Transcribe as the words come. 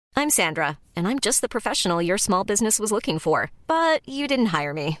I'm Sandra, and I'm just the professional your small business was looking for. But you didn't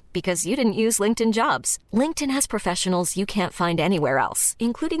hire me because you didn't use LinkedIn Jobs. LinkedIn has professionals you can't find anywhere else,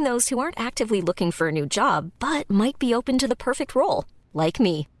 including those who aren't actively looking for a new job, but might be open to the perfect role, like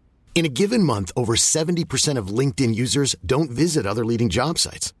me. In a given month, over 70% of LinkedIn users don't visit other leading job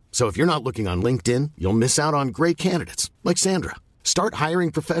sites. So if you're not looking on LinkedIn, you'll miss out on great candidates like Sandra. Start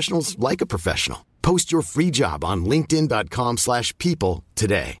hiring professionals like a professional. Post your free job on linkedin.com/people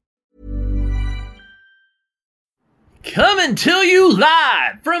today. Coming to you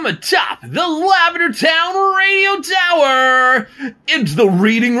live from atop the Lavender Town Radio Tower, it's the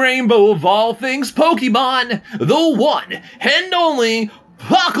reading rainbow of all things Pokemon, the one and only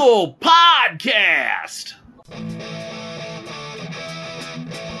Puckle Podcast.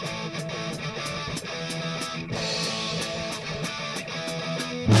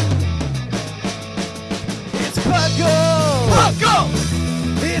 It's Puckle! Puckle!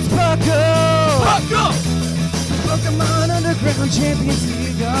 It's Puckle! Puckle! Pokemon Underground Champions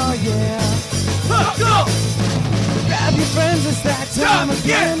League, oh yeah! Puckle! Grab your friends, it's that time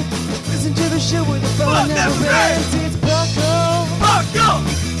again! Listen to the show where the fun never ends! It's Puckle! Puckle!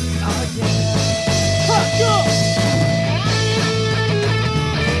 Oh yeah! Puckle!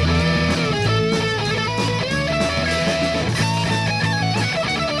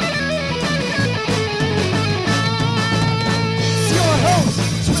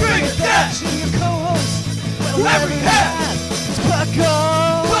 Drink that! Your co-host, whatever you had. It's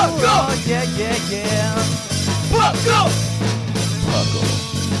Puckle! Puckle! Oh, yeah, yeah, yeah. Puckle! Puckle.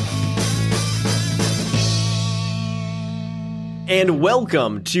 And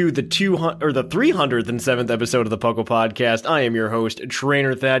welcome to the 307th episode of the Puckle Podcast. I am your host,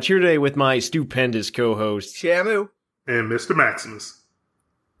 Trainer Thatch, here today with my stupendous co-host, Shamu, and Mr. Maximus.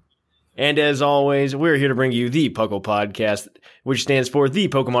 And as always, we're here to bring you the Puckle Podcast, which stands for the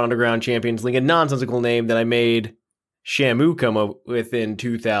Pokemon Underground Champions League, a nonsensical name that I made Shamu come up with in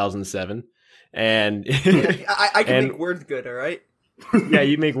 2007. And I can make words good, all right? Yeah,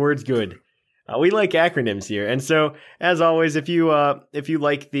 you make words good. We like acronyms here. And so, as always, if you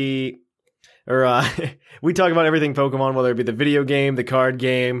like we talk about everything Pokemon, whether it be the video game, the card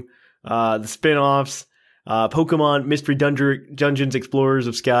game, the spin-offs, Pokemon Mystery Dungeons Explorers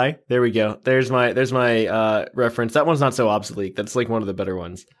of Sky. There we go. There's my reference. That one's not so obsolete. That's like one of the better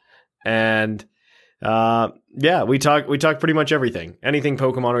ones. And yeah, we talk pretty much everything. Anything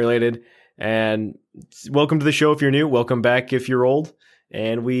Pokemon related. And welcome to the show if you're new. Welcome back if you're old.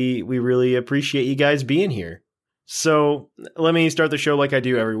 And we really appreciate you guys being here. So let me start the show like I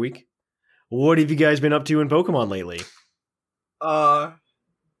do every week. What have you guys been up to in Pokemon lately?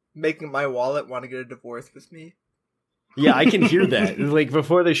 Making my wallet want to get a divorce with me. Yeah, I can hear that. Like,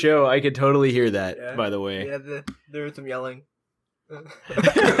 before the show, I could totally hear that, yeah. By the way. Yeah, there was some yelling.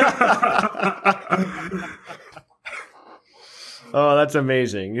 Oh, that's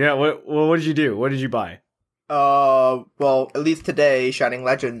amazing. Yeah, what did you do? What did you buy? Well, at least today, Shining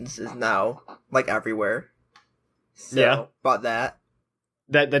Legends is now, like, everywhere. So, yeah. Bought that.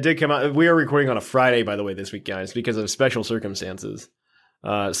 That did come out. We are recording on a Friday, by the way, this week, guys, because of special circumstances.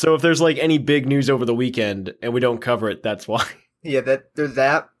 So if there's like any big news over the weekend and we don't cover it, that's why. Yeah, there's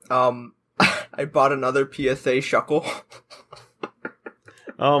that. I bought another PSA Shuckle.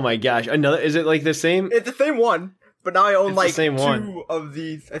 Oh my gosh. Another, is it like the same? It's the same one, but now I own like two one of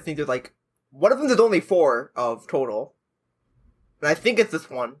these. I think there's like, one of them there's only 4 of total. And I think it's this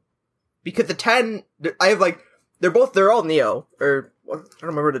one. Because the 10, I have like, they're all Neo, or, I don't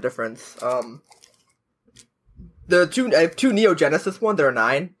remember the difference. I have 2 Neo Genesis ones, there are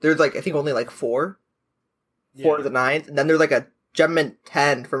 9. There's like, I think only like 4. 4 of the 9. And then there's like a Gemmint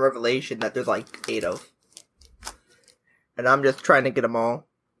 10 from Revelation that there's like 8 of. And I'm just trying to get them all.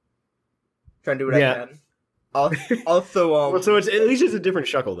 Trying to do what I can. Also, well, so it's, at least it's a different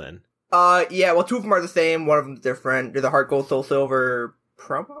Shuckle then. Yeah, well 2 of them are the same, one of them's different. There's a Heart Gold, Soul Silver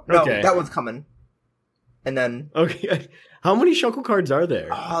promo? No, okay. That one's coming. And then... Okay. How many Shuckle cards are there?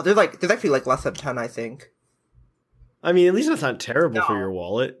 There's actually like less than 10, I think. I mean, at least that's not terrible for your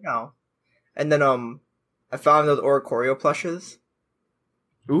wallet. No. And then, I found those Oricorio plushes.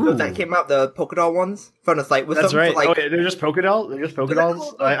 Ooh. Those that came out, the Pokédoll ones. Found a site with That's them. That's right. Like, they're just Pokédoll? They're just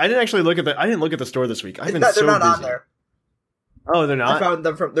Pokédolls? I didn't actually look at I didn't look at the store this week. I've been so busy. They're not on there. Oh, they're not? I found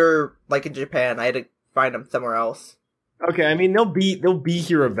them they're like in Japan. I had to find them somewhere else. Okay, I mean, they'll be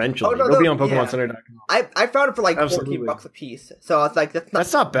here eventually. They'll be on PokemonCenter.com. I found it for like $14 a piece. So it's like,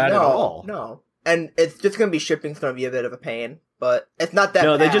 that's not bad at all. No. And it's just going to be shipping's going to be a bit of a pain, but it's not that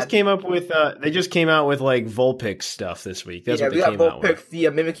bad. They just came up with like Vulpix stuff this week. That's what they came out with. The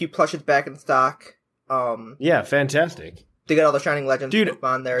Mimikyu plush is back in stock. Yeah, fantastic. to get all the Shining Legends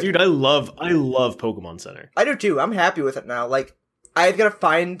on there. Dude, I love Pokemon Center. I do too. I'm happy with it now. Like, I've got to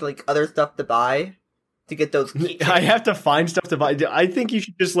find like other stuff to buy to get those keychains. I have to find stuff to buy. I think you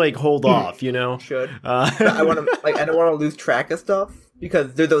should just like hold off, you know? Should. I want to I don't want to lose track of stuff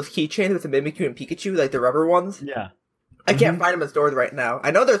because there's those keychains with the Mimikyu and Pikachu, like the rubber ones. Yeah. I can't find them in stores right now.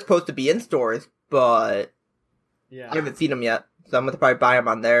 I know they're supposed to be in stores, but I haven't seen them yet. So I'm going to probably buy them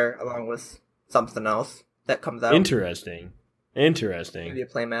on there along with something else that comes out. Interesting. Maybe a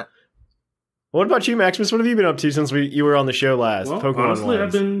playmat. What about you, Maximus? What have you been up to since you were on the show last? Well, Pokemon honestly, wise.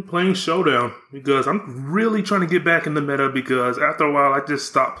 I've been playing Showdown because I'm really trying to get back in the meta because after a while I just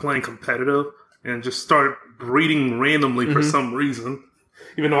stopped playing competitive and just started breeding randomly for some reason,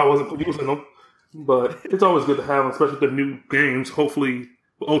 even though I wasn't using them. But it's always good to have them, especially the new games. Hopefully,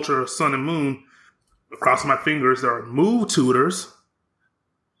 Ultra Sun and Moon. Across my fingers, there are move tutors.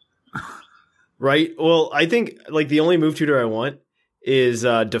 Right? Well, I think like the only move tutor I want is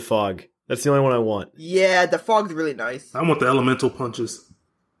Defog. That's the only one I want. Yeah, the fog's really nice. I want the elemental punches.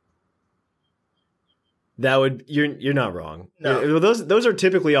 That would you're not wrong. No. Those are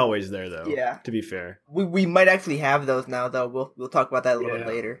typically always there though. Yeah. To be fair. We might actually have those now though. We'll talk about that a little bit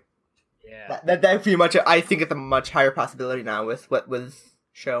later. Yeah. That pretty much I think it's a much higher possibility now with what was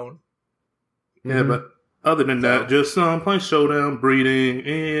shown. Yeah, but other than that, just playing Showdown, breeding,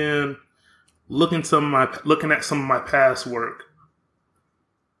 and looking at some of my past work.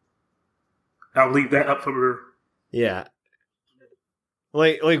 I'll leave that up for Yeah.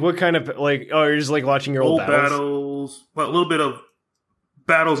 Like what kind of you're just like watching your old battles? Well, a little bit of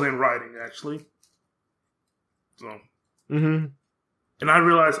battles and writing actually. So. Mm-hmm. And I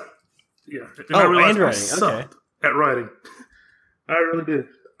realized, I realized I writing. sucked at writing. I really did.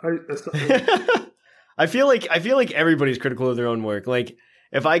 I feel like everybody's critical of their own work. Like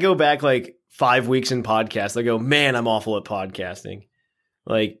if I go back like 5 weeks in podcasts, I go, man, I'm awful at podcasting.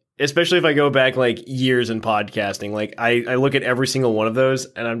 Like, especially if I go back like years in podcasting, like I look at every single one of those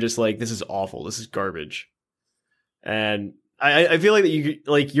and I'm just like, this is awful. This is garbage. And I feel like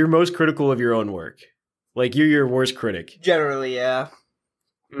that you're most critical of your own work. Like you're your worst critic. Generally, yeah.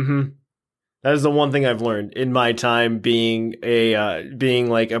 Mm-hmm. That is the one thing I've learned in my time being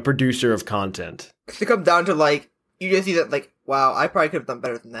like a producer of content. It comes down to like you just see that like, wow, I probably could have done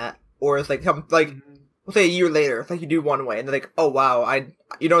better than that. Or it's like we'll say a year later, it's like you do one way and they're like, oh wow,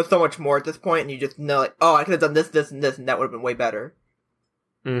 you know so much more at this point, and you just know like, oh, I could have done this, this, and this, and that would have been way better.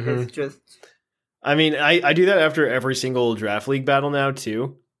 Mm-hmm. It's just. I mean, I do that after every single draft league battle now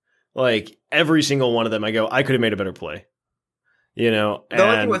too. Like every single one of them, I go, I could have made a better play. You know, the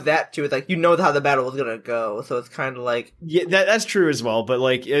only thing with that too is like you know how the battle was gonna go, so it's kind of like that's true as well. But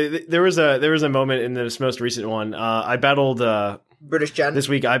like there was a moment in this most recent one. I battled British Gent this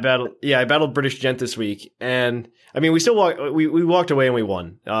week. I battled British Gent this week, and I mean we walked away and we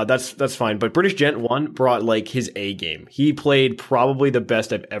won. That's fine. But British Gent brought like his A game. He played probably the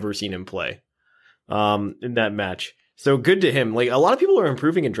best I've ever seen him play in that match. So good to him. Like a lot of people are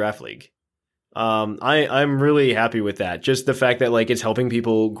improving in draft league. I'm really happy with that. Just the fact that like it's helping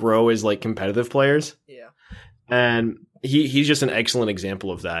people grow as like competitive players. Yeah. And he's just an excellent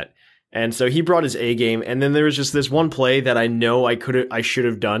example of that. And so he brought his A game, and then there was just this one play that I know I should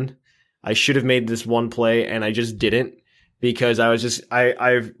have done. I should have made this one play and I just didn't because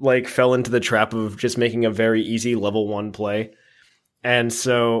I like fell into the trap of just making a very easy level 1 play. And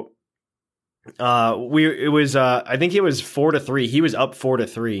so I think it was 4-3. He was up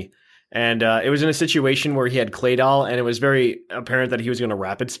 4-3. And it was in a situation where he had Claydol, and it was very apparent that he was going to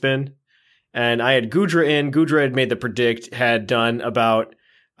rapid spin. And I had Goodra in. Goodra had made the predict, had done about,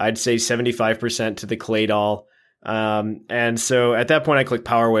 I'd say, 75% to the Claydol. And so at that point, I clicked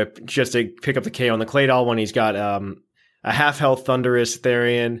Power Whip just to pick up the KO on the Claydol when he's got a half-health Thundurus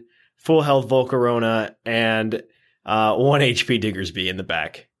Therian, full health Volcarona, and 1 HP Diggersby in the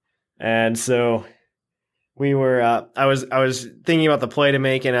back. And so... I was thinking about the play to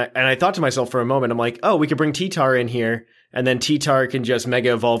make, and I thought to myself for a moment, I'm like, oh, we could bring T-Tar in here, and then T-Tar can just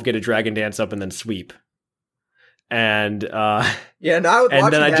Mega Evolve, get a Dragon Dance up, and then sweep. And yeah, no, I was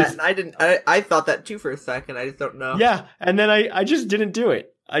watching that, and I thought that too for a second. I just don't know. Yeah, and then I just didn't do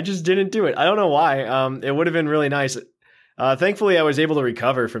it. I don't know why. It would have been really nice. Thankfully, I was able to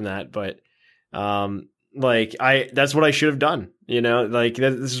recover from that, but that's what I should have done. You know, like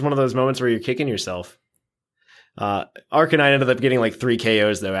this is one of those moments where you're kicking yourself. Arcanine ended up getting like 3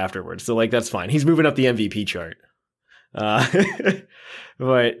 KOs though afterwards, so like that's fine. He's moving up the MVP chart. But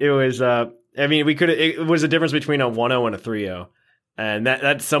it was I mean it was a difference between a 1-0 and a 3-0, and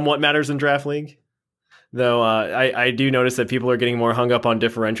that somewhat matters in draft league. Though I do notice that people are getting more hung up on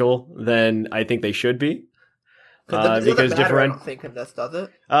differential than I think they should be. because I don't think in this, does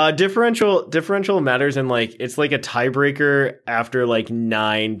it? Differential matters in like it's like a tiebreaker after like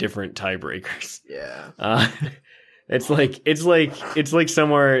 9 different tiebreakers. Yeah. It's like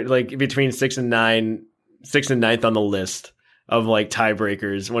somewhere like between 6th and 9th on the list of like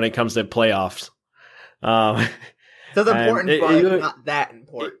tiebreakers when it comes to playoffs. So it's important, but not that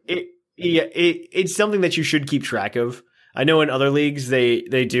important. It's something that you should keep track of. I know in other leagues they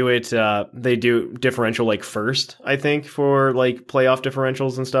do it. They do differential like first, I think, for like playoff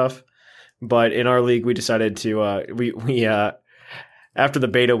differentials and stuff. But in our league, we decided to we after the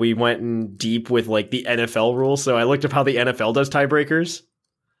beta we went in deep with like the NFL rules. So I looked up how the NFL does tiebreakers,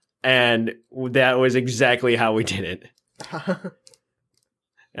 and that was exactly how we did it.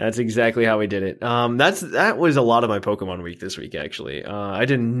 That's exactly how we did it. That was a lot of my Pokemon week this week, actually. I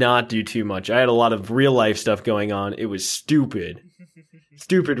did not do too much. I had a lot of real life stuff going on. It was stupid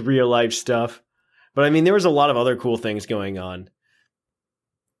real life stuff. But I mean, there was a lot of other cool things going on.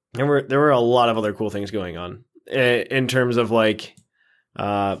 There were a lot of other cool things going on in terms of like,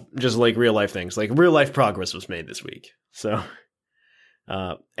 just like real life things. Like real life progress was made this week. So,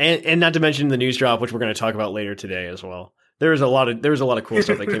 and not to mention the news drop, which we're going to talk about later today as well. There was a lot of cool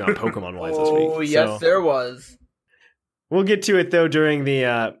stuff that came out Pokemon wise this week. Oh yes, there was. We'll get to it though during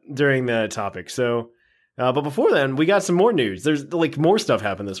the topic. So, but before then, we got some more news. There's like more stuff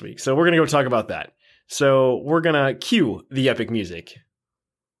happened this week, so we're gonna go talk about that. So we're gonna cue the epic music.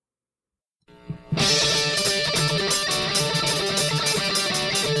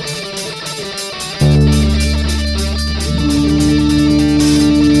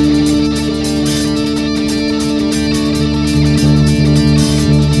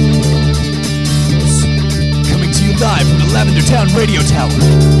 Live from the Lavender Town Radio Tower.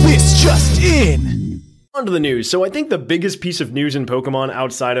 This just in. On to the news. So I think the biggest piece of news in Pokemon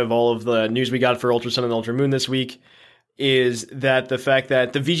outside of all of the news we got for Ultra Sun and Ultra Moon this week is that the fact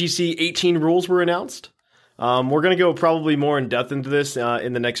that the VGC 18 rules were announced. We're going to go probably more in depth into this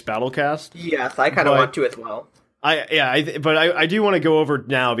in the next Battlecast. Yes, I kind of want to as well. But I do want to go over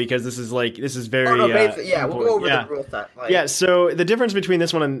now because this is very we'll go over the rule set. Yeah, so the difference between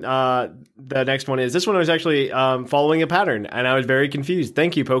this one and the next one is this one was actually following a pattern, and I was very confused.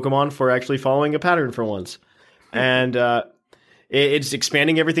 Thank you, Pokemon, for actually following a pattern for once. And it's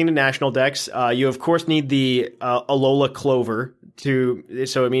expanding everything to national decks. You of course need the Alola Clover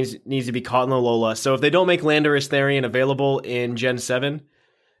so it needs to be caught in the Alola. So if they don't make Landorus Therian available in Gen 7,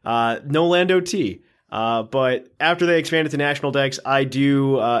 no Lando T. But after they expand it to national decks, I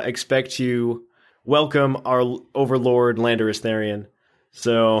do expect to welcome our Overlord Landorus Therian.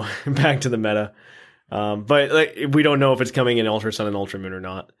 So back to the meta. But we don't know if it's coming in Ultra Sun and Ultra Moon or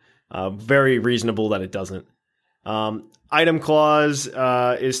not. Very reasonable that it doesn't. Item clause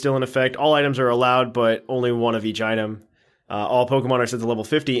is still in effect. All items are allowed, but only one of each item. All Pokemon are set to level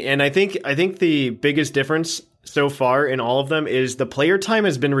 50. And I think the biggest difference so far in all of them is the player time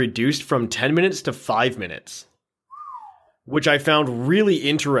has been reduced from 10 minutes to 5 minutes, which I found really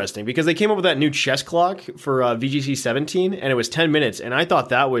interesting because they came up with that new chess clock for VGC 17 and it was 10 minutes. And I thought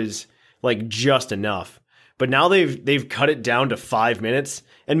that was like just enough, but now they've cut it down to 5 minutes,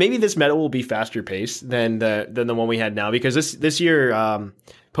 and maybe this meta will be faster paced than the one we had now, because this year,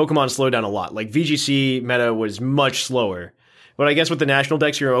 Pokemon slowed down a lot. Like VGC meta was much slower. But I guess with the national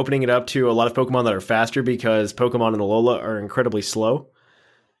decks, you're opening it up to a lot of Pokemon that are faster because Pokemon and Alola are incredibly slow.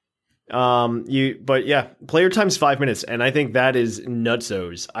 But yeah, player time's 5 minutes, and I think that is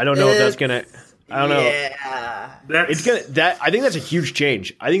nutsos. I don't know if that's gonna. I don't know. Yeah, I think that's a huge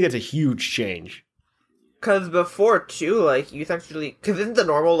change. Because before too, like you essentially, because isn't the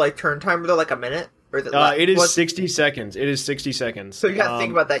normal like turn time like a minute, or is it? It is 60 seconds. It is 60 seconds. So you got to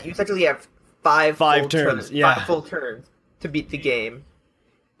think about that. You essentially have five full turns. 5 full turns to beat the game.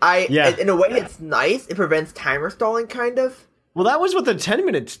 In a way, it's nice. It prevents timer stalling, kind of. Well, that was what the 10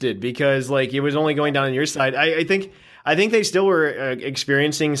 minutes did, because like it was only going down on your side. I think they still were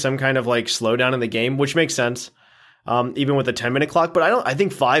experiencing some kind of like slowdown in the game, which makes sense, even with the 10-minute clock. But I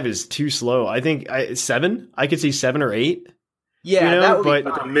think 5 is too slow. I think 7. I could see 7 or 8. Yeah, that would be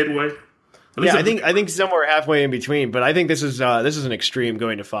like a midway. Yeah, I think somewhere halfway in between, but I think this is an extreme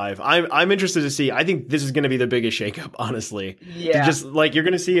going to 5. I'm interested to see. I think this is going to be the biggest shakeup, honestly. Yeah, just like you're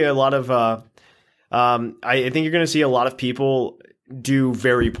going to see a lot of. I think you're going to see a lot of people do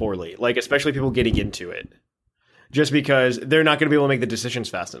very poorly, like especially people getting into it, just because they're not going to be able to make the decisions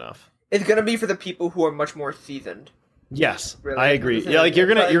fast enough. It's going to be for the people who are much more seasoned. Yes, really? I agree. Yeah, like you're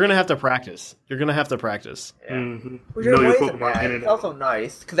gonna have to practice. You're gonna have to practice. Yeah. Mm-hmm. Which in a way isn't bad. It's also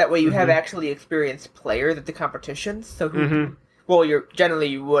nice because that way you have actually experienced players at the competitions. So, you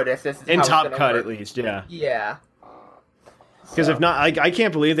would if this is in how Top it's Cut work. at least. Yeah. Yeah. Because if not, I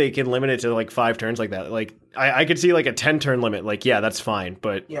can't believe they can limit it to like 5 turns like that. Like I could see like a 10-turn limit. Like, yeah, that's fine.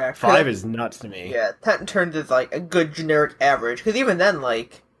 But 5 is nuts to me. Yeah, 10 turns is like a good generic average. Because even then,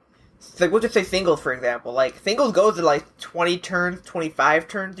 like we'll just say singles, for example. Like, singles goes to like 20 turns, 25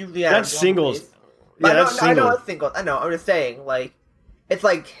 turns usually. That's singles. Yeah, that's singles. I know it's singles. I know. I'm just saying, like, it's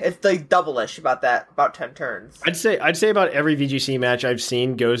like double-ish about 10 turns. I'd say about every VGC match I've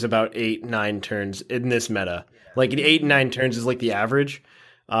seen goes about 8-9 turns in this meta. Like 8 and 9 turns is like the average,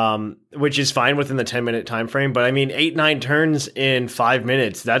 which is fine within the 10-minute time frame. But I mean, 8-9 turns in 5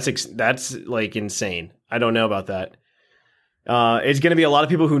 minutes. That's like insane. I don't know about that. It's going to be a lot of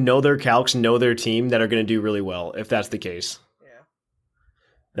people who know their calcs, know their team, that are going to do really well if that's the case.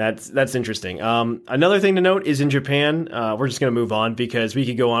 Yeah, that's interesting. Another thing to note is in Japan. We're just going to move on because we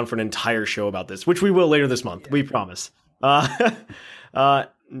could go on for an entire show about this, which we will later this month. Yeah. We promise.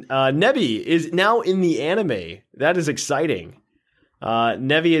 Nebi is now in the anime. That is exciting.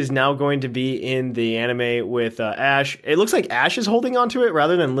 Nebi is now going to be in the anime with Ash. It looks like Ash is holding on to it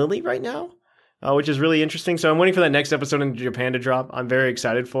rather than Lily right now, which is really interesting. So I'm waiting for that next episode in Japan to drop. I'm very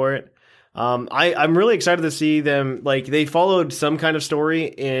excited for it. I'm really excited to see them. Like, they followed some kind of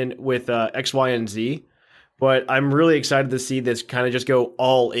story with X, Y, and Z, but I'm really excited to see this kind of just go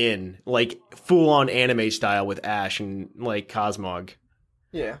all in, like full on anime style with Ash and like Cosmog.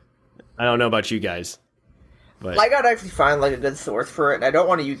 Yeah. I don't know about you guys. But I gotta actually find like a good source for it, and I don't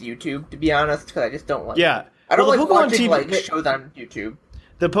want to use YouTube, to be honest, because I just don't like Yeah. I don't like Pokemon watching TV, like shows on YouTube.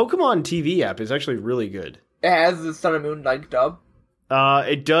 The Pokemon TV app is actually really good. It has the Sun and Moon like dub?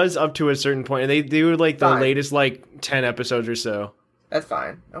 It does up to a certain point. They do like the latest like 10 episodes or so. That's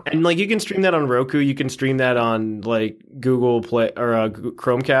fine. Okay. And like you can stream that on Roku, you can stream that on like Google Play or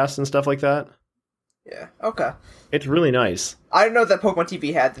Chromecast and stuff like that. Yeah. Okay. It's really nice. I don't know if that Pokemon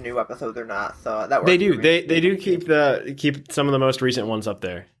TV had the new episodes or not, so that works. They do. They do keep some of the most recent ones up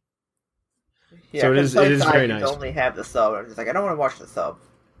there. Yeah, so it is very nice. Only have the sub. I'm just like, I don't want to watch the sub.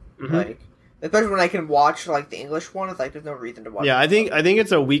 Mm-hmm. Like, especially when I can watch like the English one, it's like there's no reason to watch. Yeah, I think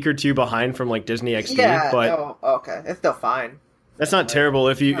it's a week or two behind from like Disney XD. Yeah, but okay, it's still fine. That's not terrible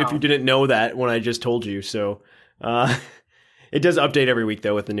if you didn't know that when I just told you. So it does update every week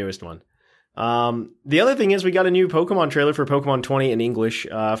though with the newest one. The other thing is we got a new Pokemon trailer for Pokemon 20 in English.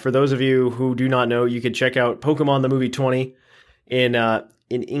 For those of you who do not know, you could check out Pokemon the movie 20 in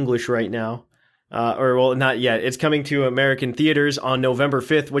English right now. Or well, not yet. It's coming to American theaters on November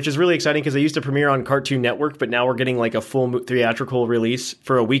 5th, which is really exciting because they used to premiere on Cartoon Network, but now we're getting like a full theatrical release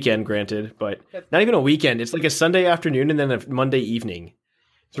for a weekend, granted, but not even a weekend. It's like a Sunday afternoon and then a Monday evening.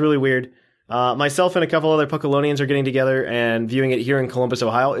 It's really weird. Myself and a couple other Puckalonians are getting together and viewing it here in Columbus,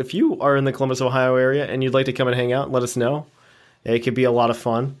 Ohio. If you are in the Columbus, Ohio area and you'd like to come and hang out, let us know. It could be a lot of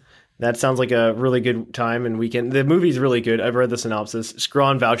fun. That sounds like a really good time and weekend. The movie's really good. I've read the synopsis.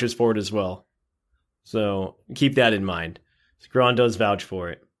 Scrawn vouches for it as well. So keep that in mind. Scrawn does vouch for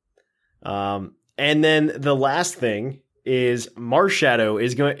it. And then the last thing is Marshadow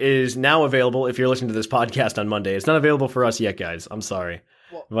is now available if you're listening to this podcast on Monday. It's not available for us yet, guys. I'm sorry.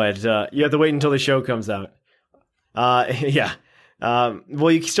 But you have to wait until the show comes out. Yeah.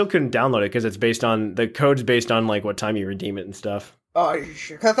 Well, you still couldn't download it because the code's based on like what time you redeem it and stuff. Oh,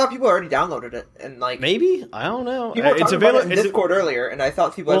 sure. Because I thought people already downloaded it and like maybe I don't know. People were talking about it in Discord earlier, and I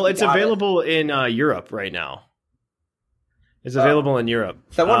thought people. Well, it's available in Europe right now. It's available in Europe.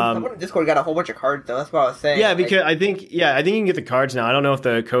 Someone in Discord got a whole bunch of cards, though. That's what I was saying. Yeah, because I think you can get the cards now. I don't know if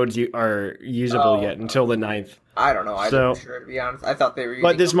the codes are usable yet until the 9th. I don't know. I'm not sure, to be honest. I thought they were.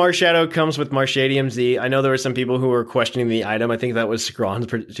 But this Marshadow comes with Marshadium Z. I know there were some people who were questioning the item. I think that was Scrawn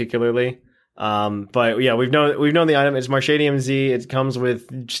particularly. But yeah, we've known the item. It's Marshadium Z. It comes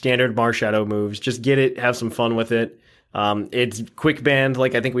with standard Marshadow moves. Just get it, have some fun with it. It's quick banned,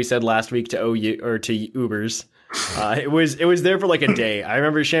 like I think we said last week to Ubers. It was there for like a day. I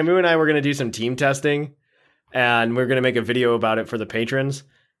remember Shamu and I were gonna do some team testing, and we are gonna make a video about it for the patrons.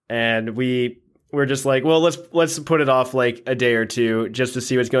 And we're just like, well, let's put it off like a day or two just to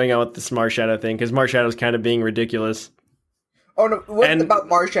see what's going on with this Marshadow thing, because Marshadow's kind of being ridiculous. Oh no, it wasn't about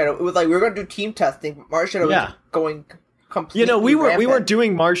Marshadow. It was like we were going to do team testing, but Marshadow was going completely we weren't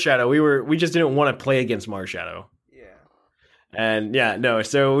doing Marshadow. We just didn't want to play against Marshadow. Yeah. And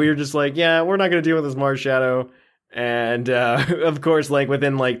so we were just like, we're not going to deal with this Marshadow. And of course, like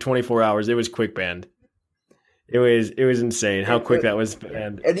within like 24 hours, it was quick banned. It was insane how quick that was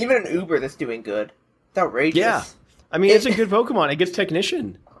banned. And even an Uber that's doing good. It's outrageous. Yeah. I mean, it's a good Pokemon. It gets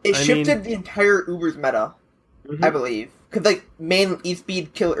Technician. It shifted the entire Uber's meta, I believe. Because, like, main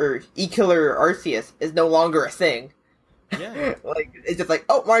E-Speed killer, E-Killer Arceus is no longer a thing. Yeah. Like, it's just like,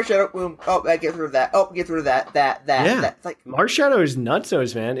 oh, Marshadow, boom, oh, that gets rid of that, oh, gets rid of that. Yeah. It's like, Marshadow is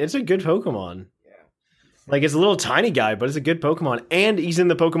nutsos, man. It's a good Pokemon. Yeah. Like, it's a little tiny guy, but it's a good Pokemon. And he's in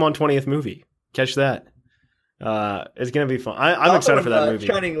the Pokemon 20th movie. Catch that. It's going to be fun. I'm excited for that movie.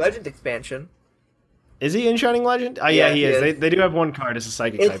 Shining Legends expansion. Is he in Shining Legend? Oh, yeah, he is. is. They do have one card. It's a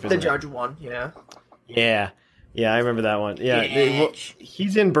Psychic It's type, the isn't it? Judge one, yeah. Yeah. Yeah, I remember that one. Yeah. Bitch.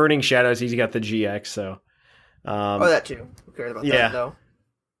 He's in Burning Shadows. He's got the GX, so... that too. Who cares about that, though?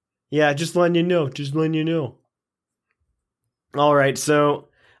 Yeah, just letting you know. All right, so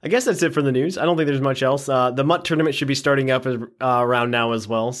I guess that's it for the news. I don't think there's much else. The MUT tournament should be starting up around now as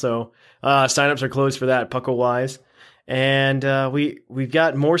well, so signups are closed for that, Puckle-wise. And we've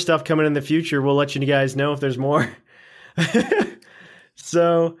got more stuff coming in the future. We'll let you guys know if there's more.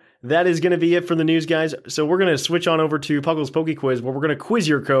 So that is going to be it for the news, guys. So we're going to switch on over to Puckle's Poke Quiz, where we're going to quiz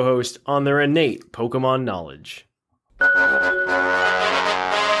your co-host on their innate Pokemon knowledge.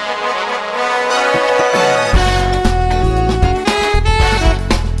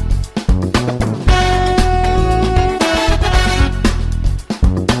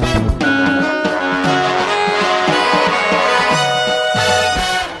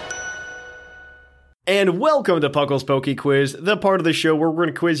 And welcome to Puckle's Poke Quiz, the part of the show where we're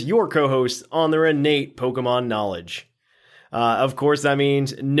going to quiz your co-hosts on their innate Pokemon knowledge. Of course, that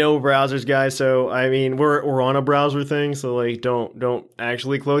means no browsers, guys. So, I mean, we're on a browser thing, so like, don't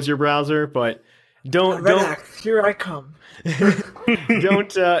actually close your browser, but don't Here I come.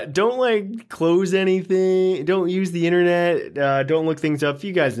 don't like close anything. Don't use the internet. Don't look things up.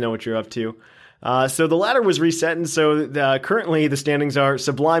 You guys know what you're up to. So the ladder was reset, and so currently the standings are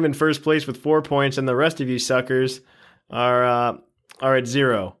Sublime in first place with 4 points, and the rest of you suckers are at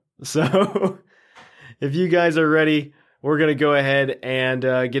 0. So if you guys are ready, we're going to go ahead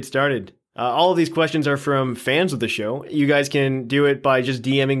and get started. All of these questions are from fans of the show. You guys can do it by just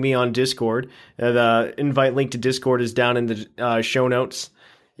DMing me on Discord. The invite link to Discord is down in the show notes.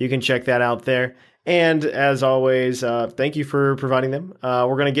 You can check that out there. And as always, thank you for providing them. We're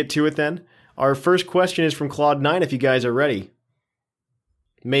going to get to it then. Our first question is from Claude9, if you guys are ready.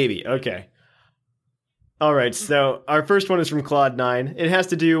 Maybe. Okay. All right, so our first one is from Claude9. It has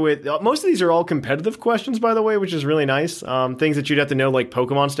to do with... most of these are all competitive questions, by the way, which is really nice. Things that you'd have to know, like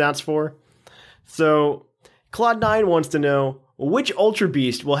Pokemon stats for. So, Claude9 wants to know, which Ultra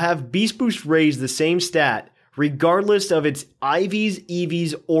Beast will have Beast Boost raise the same stat, regardless of its IVs,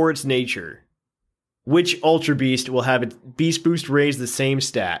 EVs, or its nature? Which Ultra Beast will have its Beast Boost raise the same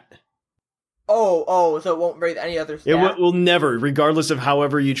stat? Oh, so it won't raise any other stat? It will never, regardless of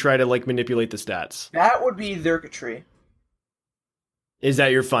however you try to like manipulate the stats. That would be Xurkitree. Is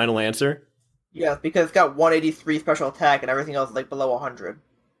that your final answer? Yeah, because it's got 183 special attack and everything else is like below 100.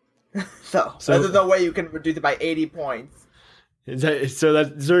 so there's no way you can reduce it by 80 points. So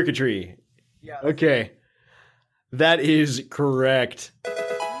that's Xurkitree? Yeah. Okay. That is correct.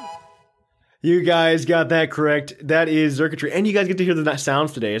 You guys got that correct. That is Xurkitree. And you guys get to hear the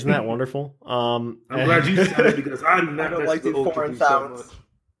sounds today. Isn't that wonderful? I'm glad you said it because I don't like these foreign sounds.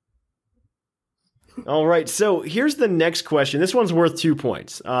 All right, so here's the next question. This one's worth 2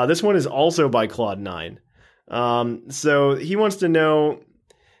 points. This one is also by Claude9. So he wants to know...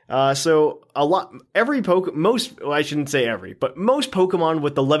 I shouldn't say every, but most Pokemon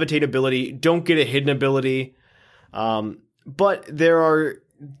with the Levitate ability don't get a hidden ability. But there are,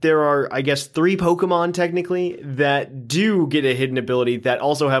 I guess, 3 Pokemon technically that do get a hidden ability that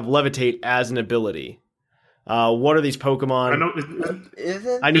also have Levitate as an ability. What are these Pokemon?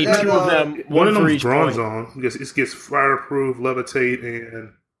 I need 2 of them. One for each point. Bronzong. It gets Fireproof, Levitate,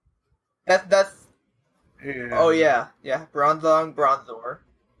 and that's. Oh yeah, Bronzong, Bronzor.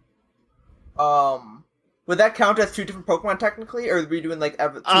 Would that count as 2 different Pokemon technically, or are we doing like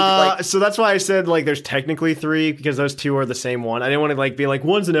so that's why I said like there's technically 3 because those 2 are the same one. I didn't want to like be like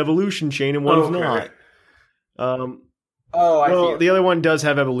one's an evolution chain and one's not. I see. The other one does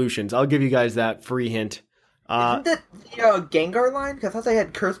have evolutions. I'll give you guys that free hint. Isn't it the Gengar line? Because I thought they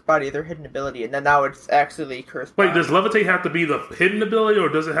had Curse Body, their hidden ability, and then now it's actually Curse Body. Wait, does Levitate have to be the hidden ability, or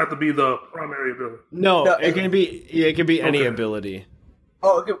does it have to be the primary ability? No, it can be any ability.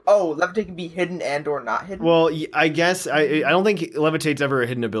 Levitate can be hidden and or not hidden? Well, I guess I don't think Levitate's ever a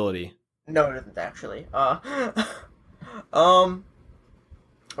hidden ability. No, it isn't actually. Okay,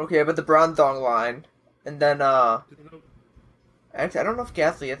 but the Bronzong line, and then actually, I don't know if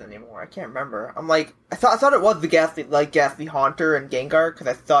Ghastly is anymore. I can't remember. I'm like, I thought it was the Ghastly, like Ghastly Haunter and Gengar, because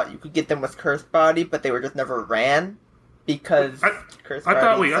I thought you could get them with Curse Body, but they were just never ran because Curse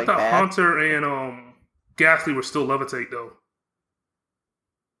Body. I thought Haunter and Ghastly were still Levitate though.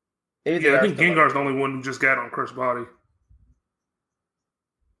 Maybe I think Gengar's the only one who just got on Curse Body.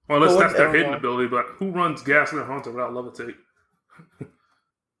 Well, unless But that's their what- hidden ability, but who runs Ghastly Haunter without Levitate?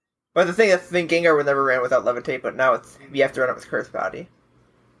 But the thing is, Gengar never ran without Levitate, but now we have to run it with Curse Body.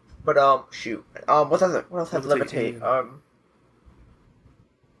 But shoot, what else has Levitate, Levitate?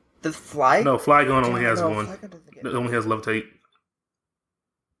 Does Fly? No, Flygon only has No, one. Flygon doesn't get It only has Levitate.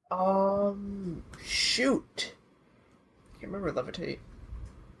 Shoot. Can't remember Levitate.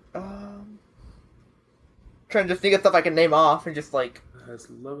 Trying to just think of stuff I can name off and just like. It has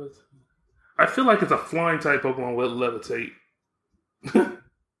Levitate. I feel like it's a flying type Pokemon with Levitate.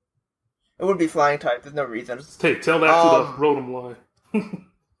 It would be flying type. There's no reason. Hey, tell that to the Rotom line.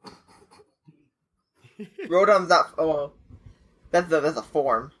 Rotom's not. Oh, well, that's a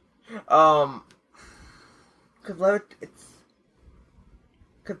form. Because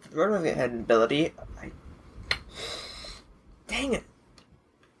Rotom had an ability. Dang it!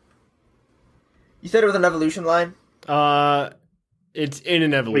 You said it was an evolution line. It's in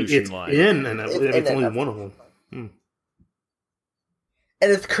an evolution line. It's only one of them.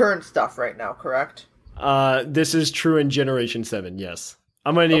 And it's current stuff right now, correct? This is true in Generation 7, yes.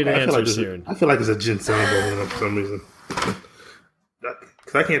 I'm going to need an answer soon. I feel like it's a Gen 7 Pokemon for some reason.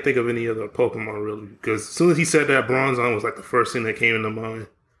 Because I can't think of any other Pokemon, really. Because as soon as he said that, Bronzong was like the first thing that came into mind.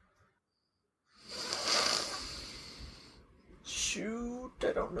 Shoot,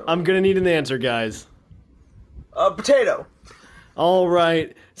 I don't know. I'm going to need an answer, guys. Potato. All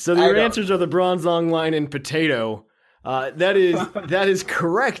right. So your answers are the Bronzong line and Potato. That is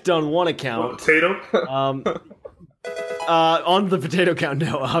correct on one account. Potato? On the potato count,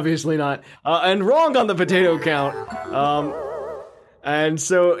 no, obviously not. And wrong on the potato count. And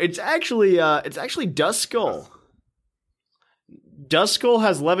so it's actually Duskull. Duskull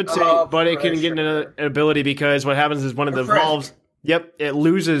has Levitate, but it can get an ability because what happens is one of the evolves. Yep, it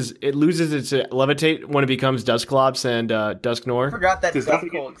loses its Levitate when it becomes Dusclops and Dusknoir. I forgot that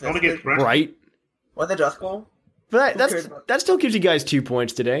Duskull existed. Right. What, the Duskull? But that still gives you guys 2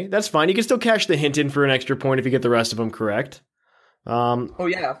 points today. That's fine. You can still cash the hint in for an extra point if you get the rest of them correct. Oh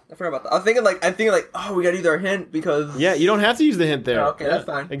yeah, I forgot about that. I'm thinking like, oh, we gotta use our hint because. Yeah, you don't have to use the hint there. Oh, okay, that's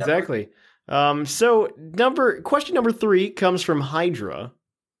fine. Exactly. So question number 3 comes from Hydra.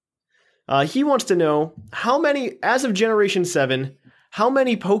 He wants to know how many, as of Generation 7, how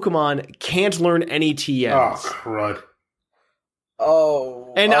many Pokemon can't learn any TMs? Oh, crud.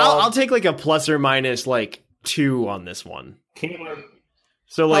 Oh. And I'll take like a plus or minus like 2 on this one.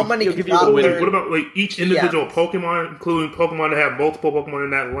 So like, how many what about like each individual Pokemon, including Pokemon that have multiple Pokemon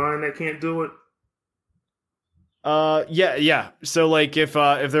in that line that can't do it? Yeah. So like if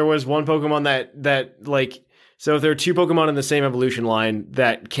there was one Pokemon that like, so if there are 2 Pokemon in the same evolution line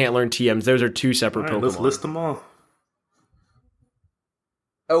that can't learn TMs, those are 2 separate Pokemon. Let's list them all.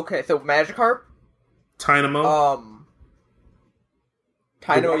 Okay, so Magikarp, Tynamo,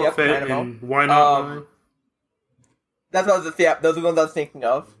 Tynamo. and why not? That's what I was. Yeah, those are the ones I was thinking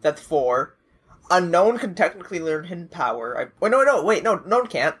of. That's 4. Unknown can technically learn Hidden Power. No, one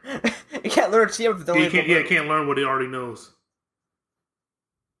can't. It can't learn TM if it's only. It can't learn what it already knows.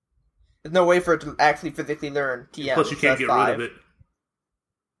 There's no way for it to actually physically learn TM. Plus, you can't get rid of it.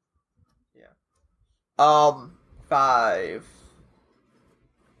 Yeah. 5.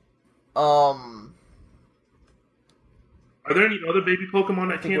 Are there any other baby Pokemon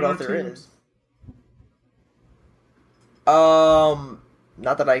that can't learn TMs?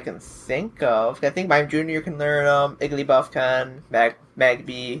 Not that I can think of. I think Mime Jr. can learn, Igglybuff can,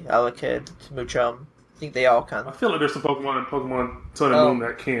 Magby, Elekid, Smoochum. I think they all can. I feel like there's some Pokemon in Pokemon Sun and Moon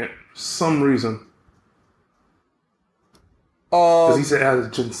that can't, for some reason. Because he said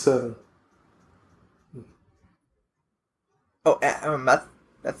added Gen 7.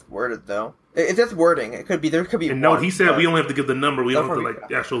 That's worded, though. It's just wording. There could be And no, he said we only have to give the number. We don't have to,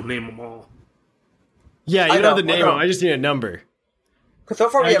 like, actually name them all. Yeah, you don't have to name them. I just need a number. Because so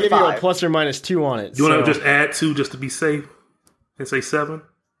far we have 5. I give you a plus or minus 2 on it. You want to just add 2 just to be safe? And say 7?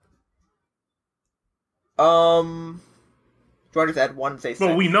 Do you want to just add 1 and say 6?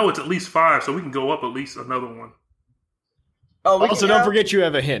 Well, we know it's at least 5, so we can go up at least another one. Also, don't forget you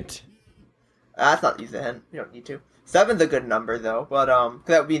have a hint. That's not use a hint. You don't need to. 7's a good number, though. But, cause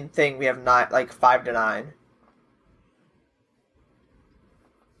that would be the thing. We have 5 to 9.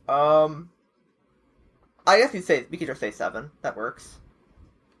 I guess we could just say 7. That works.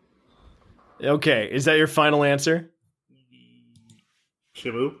 Okay, is that your final answer?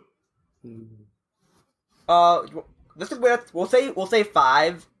 Shimu? This is where we'll say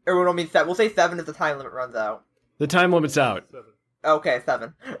 5, or we don't mean 7. We'll say 7 if the time limit runs out. The time limit's out. 7. Okay,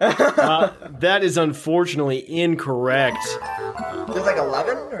 7. That is unfortunately incorrect. There's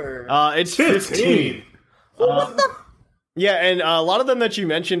 11 or it's 15. Yeah, and a lot of them that you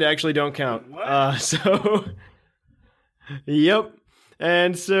mentioned actually don't count. So, yep.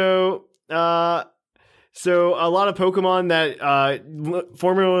 And so a lot of Pokemon that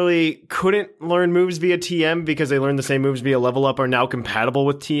formerly couldn't learn moves via TM because they learned the same moves via level up are now compatible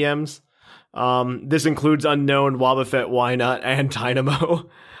with TMs. This includes Unknown, Wobbuffet, Wynot, and Dynamo.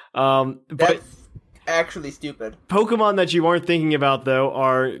 But That's actually stupid. Pokemon that you aren't thinking about, though,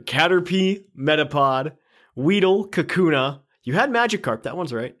 are Caterpie, Metapod, Weedle, Kakuna. You had Magikarp, that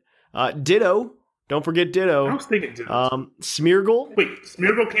one's right. Ditto, don't forget Ditto. I was thinking Ditto. Smeargle. Wait,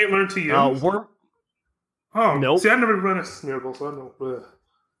 Smeargle can't learn TM? Worm. Oh, nope. See, I never run a Smeargle, so I don't.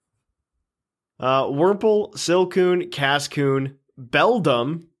 Wurmple, Silcoon, Cascoon,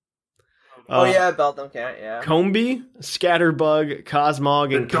 Beldum. Beldum can't, yeah. Combee, Scatterbug,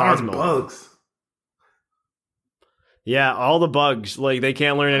 Cosmog, and Cosmo. Bugs. Yeah, all the bugs. Like, they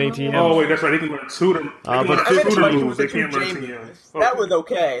can't learn any TM. Oh, wait, that's right. They can learn tutor. but tutor moves. moves. They can't learn TM. That was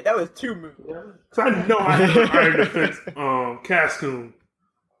okay. That was 2 moves. So I know I have an Iron Defense Cascoon.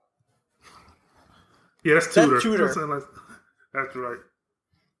 Yeah, that's tutor. That's tutor. That's right.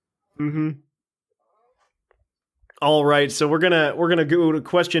 Mm-hmm. All right, so we're gonna go to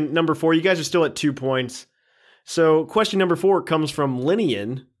question number 4. You guys are still at 2 points. So question number 4 comes from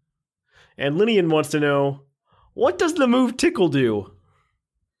Linian, and Linian wants to know, what does the move Tickle do?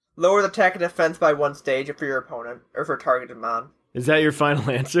 Lower the attack and defense by 1 stage for your opponent, or for targeted mon. Is that your final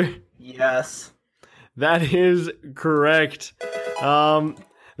answer? Yes. That is correct.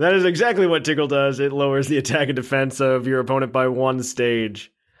 That is exactly what Tickle does. It lowers the attack and defense of your opponent by 1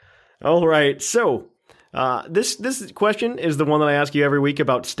 stage. All right, so this question is the one that I ask you every week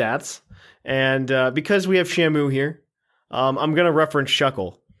about stats. And because we have Shamu here, I'm going to reference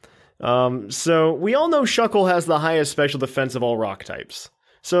Shuckle. So we all know Shuckle has the highest special defense of all rock types.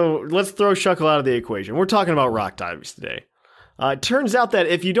 So let's throw Shuckle out of the equation. We're talking about rock types today. It turns out that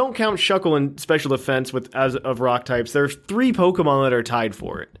if you don't count Shuckle in special defense as of rock types, there's 3 Pokemon that are tied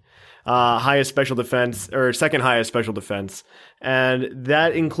for it. Highest special defense, or second highest special defense. And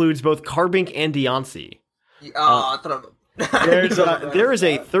that includes both Carbink and Deontay. There is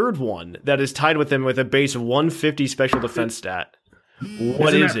a third one that is tied with them with a base of 150 special defense stat.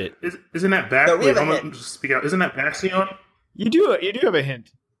 What is it? Isn't that Isn't that Bastion? You do have a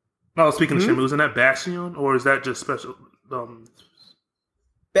hint. No, speaking of Shamu, isn't that Bastion, or is that just special?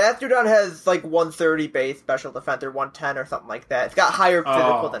 Bastardon has like 130 base special defense or 110 or something like that. It's got higher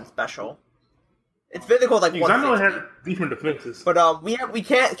physical than special. It's physical like 160. I know it has different defenses. But we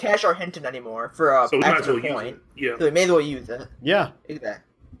can't cash our Hinton anymore for an extra point. Yeah. So we may as well use it. Yeah. Exactly.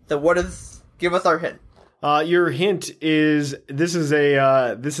 So give us our hint. Your hint is this is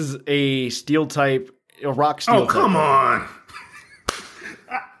a steel type, a rock steel type. Oh, come on.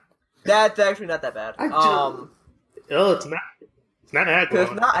 That's actually not that bad. It's not. It's not Aggron.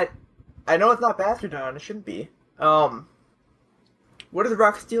 It's not. I know it's not Bastardon. It shouldn't be. What are the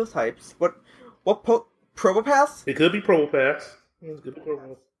rock steel types? What Probopass? It could be Probopass. Yeah,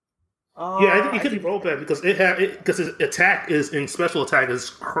 I think it could be Probopass because because his attack is in special attack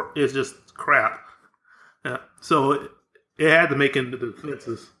is just crap. Yeah, so it had to make into the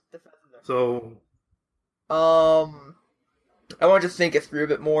defenses. So, I want to just think it through a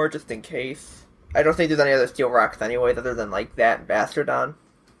bit more, just in case. I don't think there's any other steel rocks anyways, other than like that and Bastardon.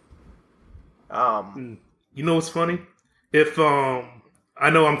 You know what's funny? If I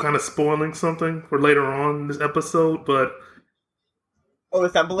know I'm kind of spoiling something for later on in this episode, but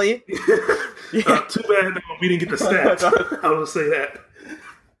Assembly. Too bad we didn't get the stats. I will say that.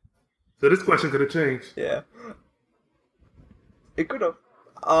 So this question could have changed. Yeah, it could have.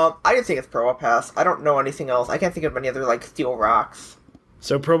 I didn't think it's Probopass. I don't know anything else. I can't think of any other like steel rocks.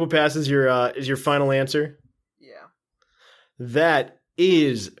 So Probopass is your final answer? Yeah. That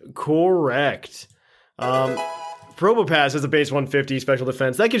is correct. Probopass has a base 150 special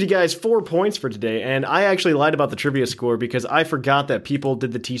defense. That gives you guys 4 points for today. And I actually lied about the trivia score because I forgot that people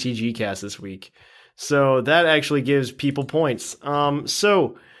did the TCG cast this week. So that actually gives people points.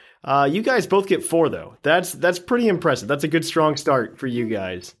 You guys both get 4 though. That's pretty impressive. That's a good strong start for you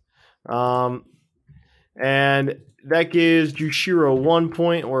guys. And that gives Jushiro 1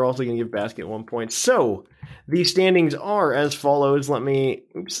 point. We're also going to give Basket 1 point. So the standings are as follows. Let me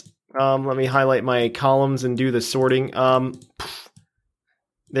highlight my columns and do the sorting.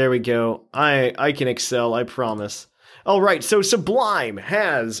 There we go. I can excel, I promise. All right, so Sublime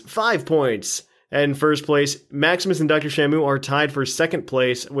has 5 points. And first place, Maximus and Dr. Shamu are tied for second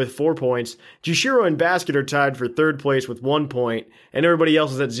place with 4 points. Jushiro and Basket are tied for third place with 1 point. And everybody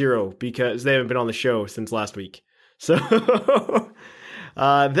else is at 0 because they haven't been on the show since last week. So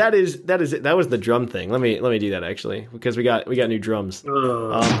That is it. That was the drum thing. Let me do that actually, because we got new drums.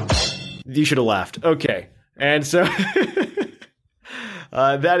 You should have laughed. Okay, and so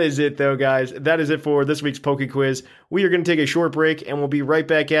that is it, though, guys. That is it for this week's Poke Quiz. We are going to take a short break, and we'll be right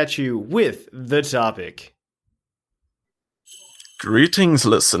back at you with the topic. Greetings,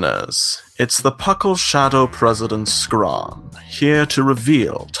 listeners. It's the Puckle Shadow President Scrawn, here to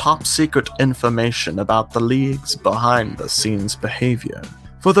reveal top-secret information about the League's behind-the-scenes behavior.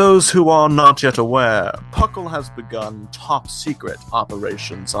 For those who are not yet aware, Puckle has begun top-secret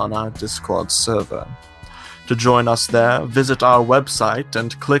operations on our Discord server. To join us there, visit our website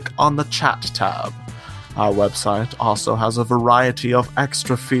and click on the Chat tab. Our website also has a variety of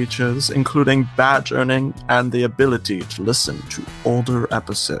extra features, including badge earning and the ability to listen to older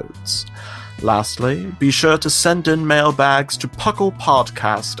episodes. Lastly, be sure to send in mailbags to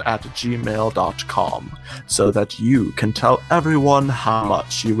pucklepodcast@gmail.com so that you can tell everyone how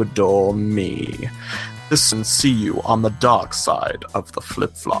much you adore me. Listen and see you on the dark side of the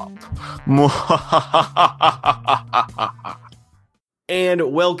flip-flop.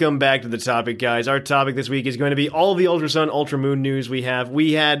 And welcome back to the topic, guys. Our topic this week is going to be all the Ultra Sun, Ultra Moon news we have.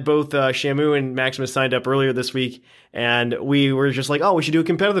 We had both Shamu and Maximus signed up earlier this week, and we were just like, oh, we should do a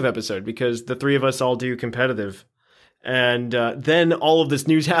competitive episode because the three of us all do competitive. And then all of this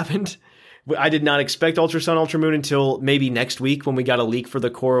news happened. I did not expect Ultra Sun, Ultra Moon until maybe next week when we got a leak for the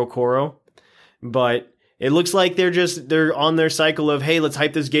Koro. But it looks like they're on their cycle of, hey, let's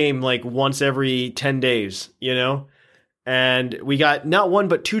hype this game like once every 10 days, you know? And we got not one,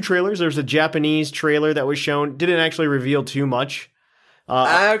 but two trailers. There's a Japanese trailer that was shown. Didn't actually reveal too much.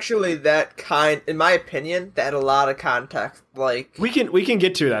 Actually, in my opinion, that had a lot of context. Like we can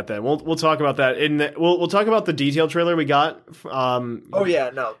get to that then. We'll talk about that. We'll talk about the detailed trailer we got.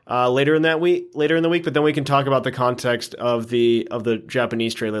 Later in the week. But then we can talk about the context of the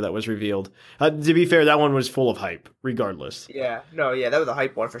Japanese trailer that was revealed. To be fair, that one was full of hype, regardless. That was a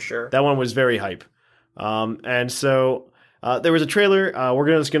hype one for sure. That one was very hype. And so there was a trailer.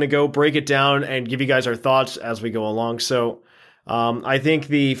 We're just going to go break it down and give you guys our thoughts as we go along. So I think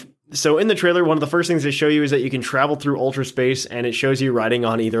so in the trailer, one of the first things they show you is that you can travel through ultra space, and it shows you riding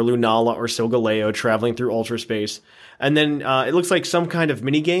on either Lunala or Solgaleo traveling through ultra space. And then it looks like some kind of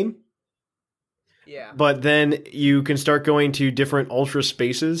mini game. Yeah. But then you can start going to different ultra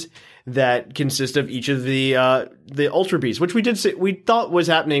spaces that consist of each of the Ultra Beasts, which we thought was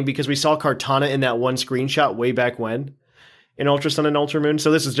happening because we saw Kartana in that one screenshot way back when in Ultra Sun and Ultra Moon.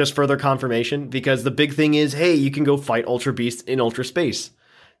 So this is just further confirmation because the big thing is, hey, you can go fight Ultra Beasts in Ultra Space.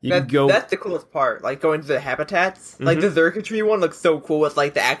 That's the coolest part, like going to the habitats. Mm-hmm. Like the Xurkitree one looks so cool with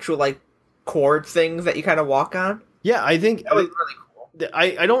like the actual like cord things that you kind of walk on. Yeah, I think that was really cool.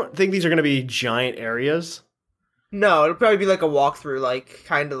 I don't think these are going to be giant areas. No, it'll probably be like a walkthrough, like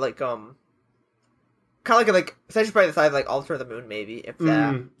kind of like essentially probably the size of like Ultra the Moon, maybe if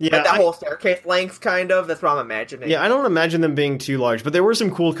that. Yeah, like that whole staircase length, kind of. That's what I'm imagining. Yeah, I don't imagine them being too large, but there were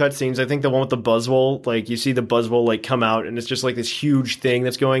some cool cutscenes. I think the one with the Buzzwole, like you see the Buzzwole like come out, and it's just like this huge thing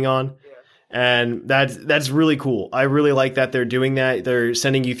that's going on. Yeah. And that's really cool. I really like that they're doing that. They're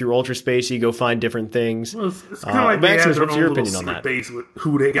sending you through ultra space. You go find different things. Well, it's kind of like Maximus, what's your opinion on that? Base with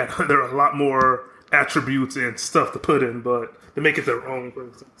who they got. There are a lot more attributes and stuff to put in, but they make it their own, for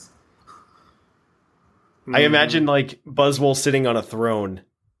instance. I imagine like Buzzwole sitting on a throne.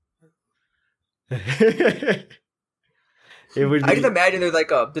 It would. I can imagine there's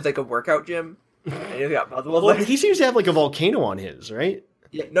like a workout gym. And you got Buzzwole. Well, he seems to have like a volcano on his, right?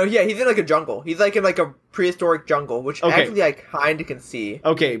 Yeah, he's in like a jungle. He's like in like a prehistoric jungle, which actually I kind of can see.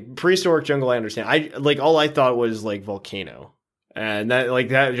 Okay, prehistoric jungle, I understand. All I thought was like volcano. And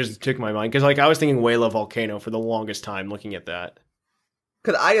that just took my mind because like I was thinking Wayla volcano for the longest time looking at that.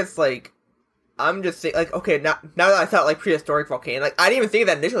 Because I'm just saying like okay now that I thought like prehistoric volcano, like I didn't even think of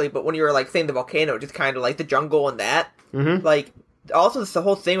that initially, but when you were like saying the volcano, just kind of like the jungle and that, like also the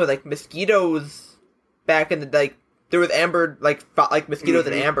whole thing with like mosquitoes back in the like there was amber like mosquitoes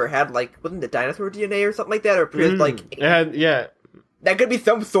and amber had like wasn't the dinosaur DNA or something like that or yeah. That could be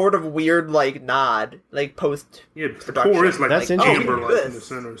some sort of weird, like, nod, like, post. Yeah, the core is like that's amber, like, in the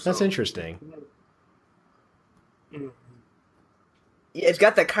center. So. That's interesting. Yeah, it's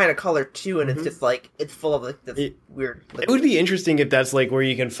got that kind of color, too, and it's just, like, it's full of, like, this weird... Like, it would be interesting if that's, like, where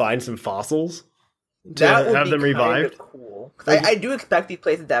you can find some fossils to have them revived. Cool. I do expect these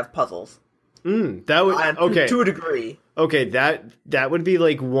places to have puzzles. That would... Okay. To a degree. Okay, that would be,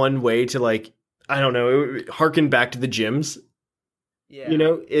 like, one way to, like, I don't know, it would harken back to the gyms. Yeah. You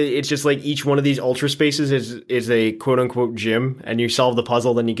know, it's just like each one of these ultra spaces is a quote unquote gym, and you solve the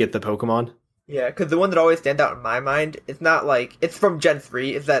puzzle, then you get the Pokemon. Yeah, because the one that always stands out in my mind, it's not like it's from Gen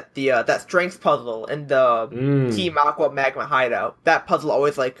 3. Is that the that strengths puzzle in the Team Aqua Magma hideout? That puzzle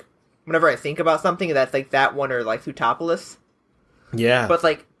always like whenever I think about something that's like that one or like Footopolis. Yeah, but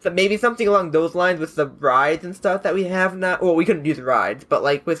like so maybe something along those lines with the rides and stuff that we have now. Well, we couldn't use rides, but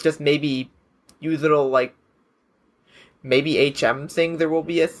like with just maybe use little like maybe HM thing. There will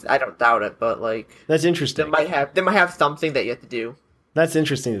be I don't doubt it, but like that's interesting. They might have something that you have to do. That's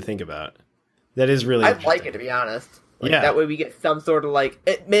interesting to think about. That is really. I'd like it, to be honest. Like, yeah. That way we get some sort of like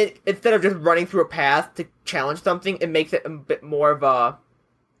instead of just running through a path to challenge something, it makes it a bit more of a.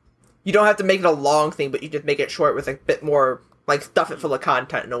 You don't have to make it a long thing, but you just make it short with a bit more. Like, stuff it full of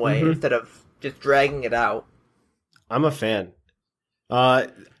content in a way, instead of just dragging it out. I'm a fan.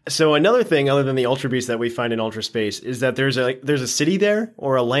 So another thing other than the Ultra Beast that we find in Ultra Space is that there's a city there,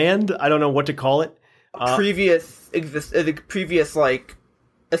 or a land, I don't know what to call it. Previous like,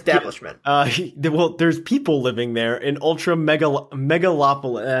 establishment. Well, there's people living there in Ultra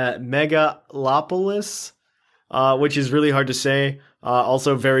Megalopolis, which is really hard to say.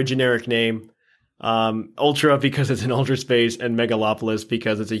 Also very generic name. Ultra because it's in Ultra Space, and Megalopolis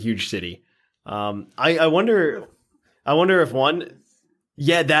because it's a huge city. I wonder if one.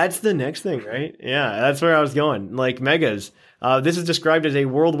 Yeah, that's the next thing, right? Yeah, that's where I was going. Like megas. This is described as a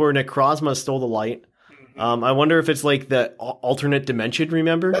world where Necrozma stole the light. I wonder if it's like the alternate dimension.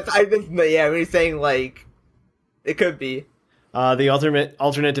 Remember? I think, yeah. When you're saying like, it could be the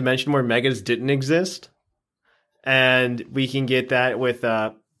alternate dimension where megas didn't exist, and we can get that with.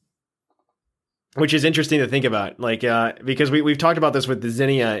 Which is interesting to think about, like because we've talked about this with the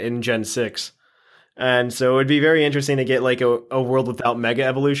Zinnia in Gen 6. And so it'd be very interesting to get like a world without Mega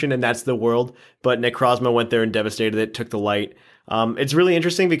Evolution, and that's the world. But Necrozma went there and devastated it, took the light. It's really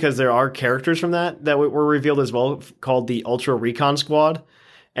interesting because there are characters from that were revealed as well, called the Ultra Recon Squad.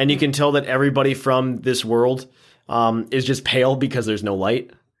 And you can tell that everybody from this world is just pale because there's no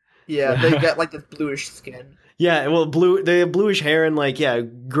light. Yeah, they get like this bluish skin. Yeah, well, they have bluish hair and like a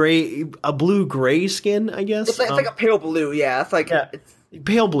blue-gray skin, I guess. It's like a pale blue, yeah. It's like it's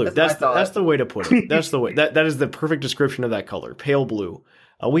pale blue. That's the way to put it. That's the way. That is the perfect description of that color, pale blue.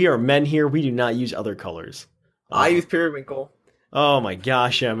 We are men here. We do not use other colors. I use periwinkle. Oh my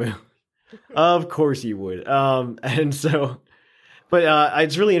gosh, Emu. Of course you would. And so, but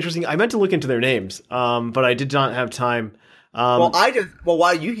it's really interesting. I meant to look into their names, but I did not have time.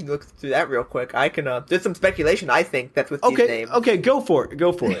 While you can look through that real quick, I can. There's some speculation I think that's with these names. Okay, go for it.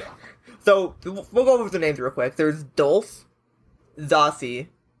 So we'll go over the names real quick. There's Dulce, Zasi,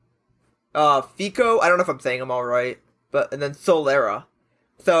 Fico. I don't know if I'm saying them all right, and then Solera.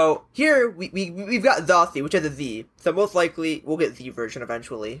 So here we've got Zasi, which has a Z. So most likely we'll get Z version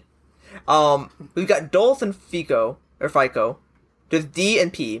eventually. We've got Dulce and Fico. There's D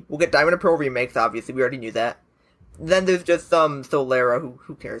and P. We'll get Diamond and Pearl remakes. Obviously, we already knew that. Then there's just Solera,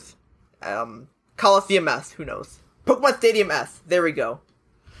 who cares? Coliseum S, who knows? Pokemon Stadium S, there we go.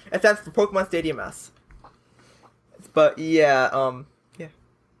 It stands for Pokemon Stadium S. But yeah,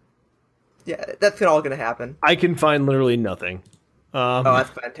 that's all gonna happen. I can find literally nothing. That's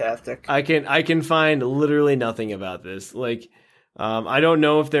fantastic. I can find literally nothing about this. Like, I don't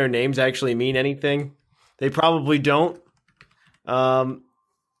know if their names actually mean anything. They probably don't.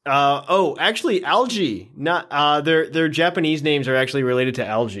 Actually, algae. Not their Japanese names are actually related to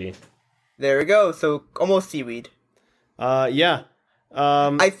algae. There we go. So almost seaweed. Yeah.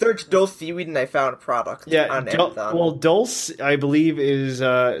 I searched Dulce seaweed and I found a product on Amazon. Well, Dulce, I believe, is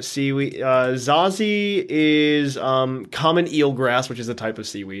seaweed. Zazie is common eelgrass, which is a type of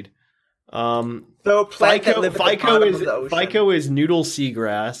seaweed. So plants that live at the bottom of the ocean. Fico is noodle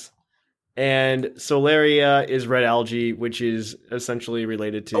seagrass. And Solaria is red algae, which is essentially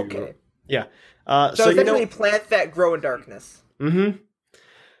related to... Okay. Yeah. So essentially plants that grow in darkness. Mm-hmm.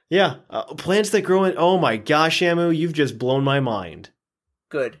 Yeah. Plants that grow in... Oh my gosh, Shamu, you've just blown my mind.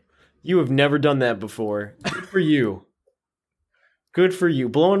 Good. You have never done that before. Good for you. Good for you.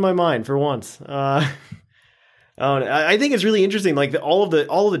 Blowing my mind for once. I think it's really interesting. Like all of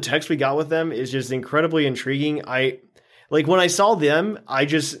the text we got with them is just incredibly intriguing. Like, when I saw them, I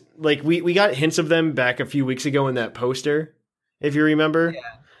just, like, we got hints of them back a few weeks ago in that poster, if you remember. Yeah,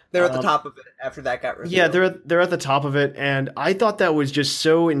 they're at the top of it after that got revealed. Yeah, they're at the top of it, and I thought that was just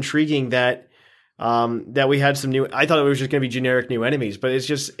so intriguing that we had some new... I thought it was just going to be generic new enemies, but it's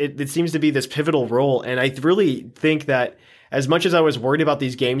just... It seems to be this pivotal role, and I really think that as much as I was worried about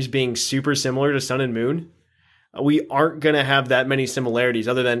these games being super similar to Sun and Moon, we aren't going to have that many similarities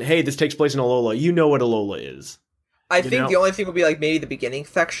other than, hey, this takes place in Alola. You know what Alola is. I think the only thing would be like maybe the beginning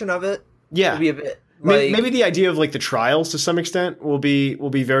section of it. Yeah. Would be a bit Like, maybe the idea of like the trials to some extent will be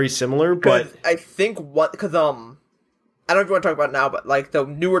very similar, but I think because I don't know if you want to talk about it now, but like the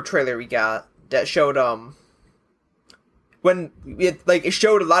newer trailer we got that showed when it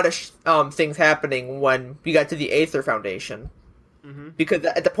showed a lot of things happening when we got to the Aether Foundation, because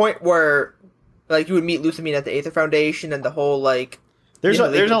at the point where like you would meet Lusamine at the Aether Foundation and the whole like there's a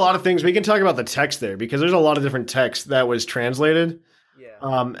lot of things we can talk about the text there because there's a lot of different text that was translated.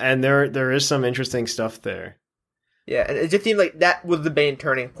 Yeah. And there is some interesting stuff there. Yeah, and it just seemed like that was the main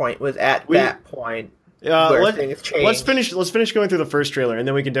turning point. Was at that point where things changed. Let's finish going through the first trailer, and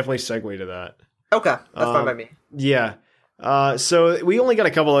then we can definitely segue to that. Okay, that's fine by me. Yeah. So we only got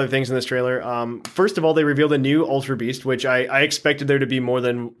a couple other things in this trailer. First of all, they revealed a new Ultra Beast, which I expected there to be more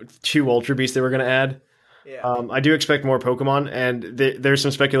than 2 Ultra Beasts they were going to add. Yeah. I do expect more Pokemon, and there's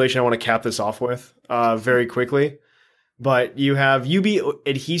some speculation I want to cap this off with very quickly. But you have UB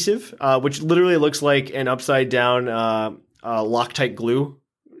Adhesive, which literally looks like an upside down Loctite glue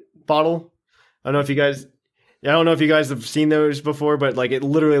bottle. I don't know if you guys have seen those before, but like it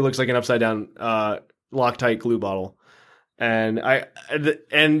literally looks like an upside down Loctite glue bottle.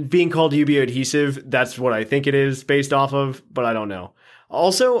 And being called UB Adhesive, that's what I think it is based off of, but I don't know.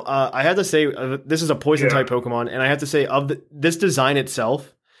 Also, I have to say this is a poison type Pokemon, and I have to say this design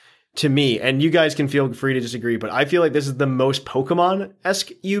itself. To me, and you guys can feel free to disagree, but I feel like this is the most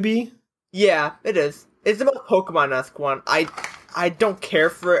Pokemon-esque UB. Yeah, it is. It's the most Pokemon-esque one. I don't care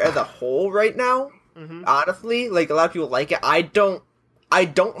for it as a whole right now. Honestly, like a lot of people like it. I don't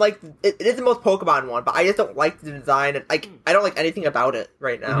like it. It is the most Pokemon one, but I just don't like the design, and I don't like anything about it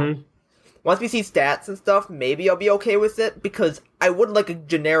right now. Once we see stats and stuff, maybe I'll be okay with it because I would like a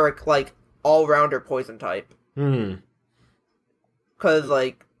generic like all-rounder poison type. Because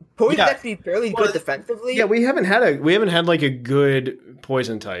like. Poison's actually fairly good defensively. Yeah, we haven't had like a good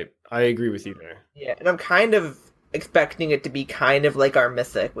poison type. I agree with you there. Yeah, and I'm kind of expecting it to be kind of like our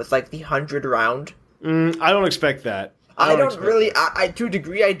Mythic with like the 100 round. I don't expect that. I don't really. I to a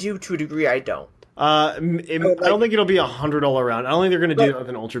degree I do. To a degree I don't. I don't think it'll be 100 all around. I don't think they're going to do it with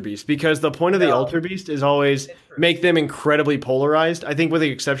an Ultra Beast because the point of the Ultra Beast is always make them incredibly polarized. I think with the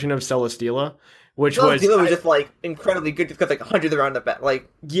exception of Celesteela. Which was just like incredibly good just because like 100 around the bat. Like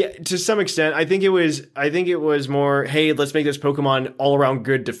to some extent, I think it was more, hey, let's make this Pokemon all around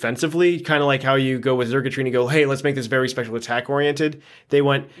good defensively, kind of like how you go with Zergatry and go, hey, let's make this very special attack oriented. They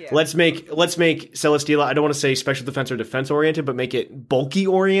went, let's make Celesteela. I don't want to say special defense or defense oriented, but make it bulky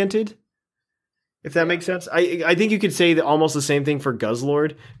oriented. If that makes sense, I think you could say almost the same thing for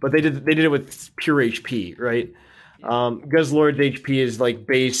Guzzlord, but they did it with pure HP, right? Guzzlord's HP is like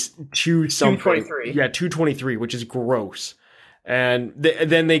base 223. Yeah, 223, which is gross. And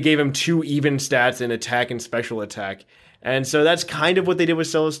then they gave him 2 even stats in attack and special attack. And so that's kind of what they did with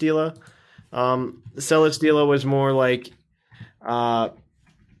Celesteela. Celesteela was more like, I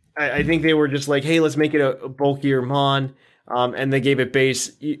think they were just like, hey, let's make it a bulkier Mon. And they gave it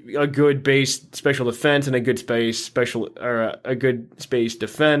a good base special defense and a good space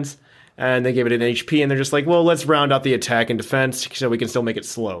defense. And they gave it an HP, and they're just like, well, let's round out the attack and defense so we can still make it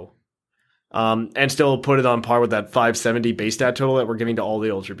slow. And still put it on par with that 570 base stat total that we're giving to all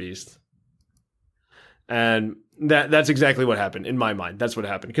the Ultra Beasts. And that's exactly what happened, in my mind. That's what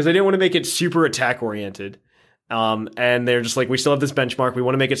happened. Because they didn't want to make it super attack-oriented. And they're just like, we still have this benchmark, we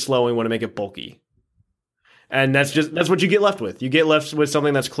want to make it slow, and we want to make it bulky. And that's what you get left with. You get left with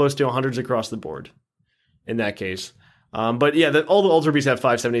something that's close to 100s across the board, in that case. But yeah, all the Ultra Beasts have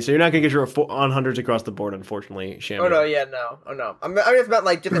 570, so you're not going to get your on hundreds across the board, unfortunately, Shambo. Oh no. I just meant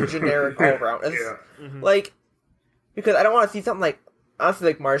like just a generic all around. Like, because I don't want to see something like, honestly,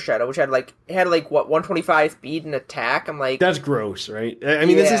 like Marshadow, which had 125 speed and attack. I'm like, that's gross, right? I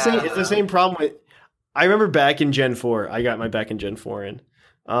mean, it's the same problem with. I remember back in Gen 4, I got my back in Gen 4 in.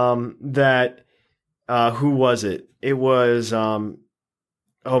 Who was it? It was oh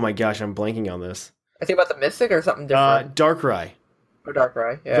my gosh, I'm blanking on this. I think about the Mystic or something different. Darkrai. Oh,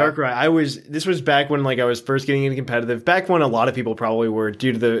 Darkrai, yeah. Darkrai. This was back when I was first getting into competitive. Back when a lot of people probably were,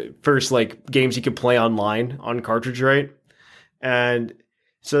 due to the first games you could play online on cartridge, right? And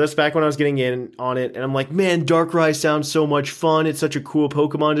so that's back when I was getting in on it, and I'm like, man, Darkrai sounds so much fun. It's such a cool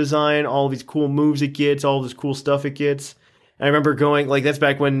Pokemon design. All these cool moves it gets, all this cool stuff it gets. And I remember going that's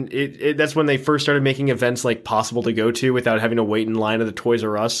back when that's when they first started making events possible to go to without having to wait in line at the Toys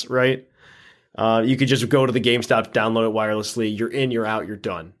R Us, right? You could just go to the GameStop, download it wirelessly. You're in, you're out, you're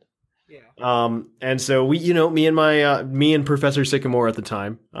done. Yeah. And so me and Professor Sycamore at the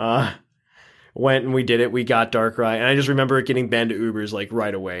time, went and we did it. We got Darkrai, and I just remember it getting banned to Ubers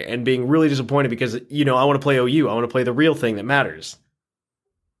right away, and being really disappointed because I want to play OU. I want to play the real thing that matters.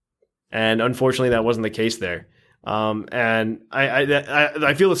 And unfortunately, that wasn't the case there. And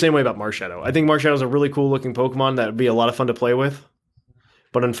I feel the same way about Marshadow. I think Marshadow is a really cool looking Pokemon that would be a lot of fun to play with.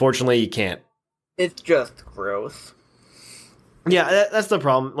 But unfortunately, you can't. It's just gross. Yeah, that's the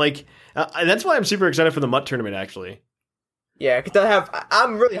problem. Like, that's why I'm super excited for the Mutt tournament, actually. Yeah, because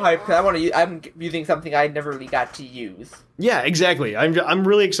I'm really hyped because I'm using something I never really got to use. Yeah, exactly. I'm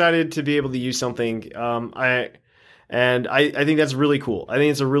really excited to be able to use something. I think that's really cool. I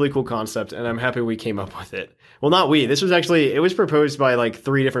think it's a really cool concept, and I'm happy we came up with it. Well, not we. This was actually, it was proposed by like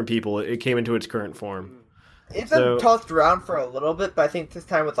 3 different people. It came into its current form. It's been tossed around for a little bit, but I think this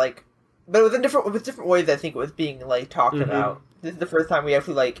time but it was different ways. I think it was being like talked about. This is the first time we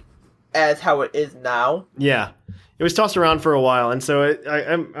actually like, as how it is now. Yeah. It was tossed around for a while, and so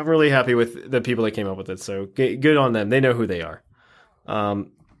I'm really happy with the people that came up with it. So good on them. They know who they are.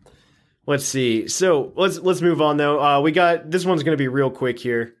 Let's see. So let's move on though. We got this one's going to be real quick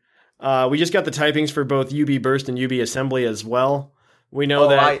here. We just got the typings for both UB Burst and UB Assembly as well. We know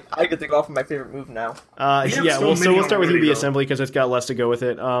that I get to go off of my favorite move now. Yeah. We'll start with UB Assembly because it's got less to go with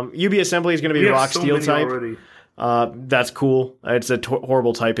it. UB Assembly is going to be Rock Steel type. Already. That's cool. It's a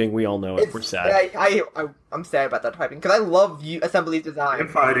horrible typing. We all know it. We're sad. I'm sad about that typing because I love Assembly's design. And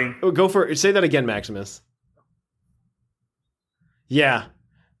fighting. Oh, go for it. Say that again, Maximus. Yeah.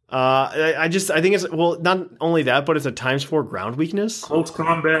 I think it's, well, not only that, but it's a ×4 ground weakness. Close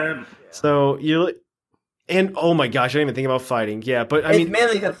combat. So and oh my gosh, I didn't even think about fighting. Yeah, but I mean, it's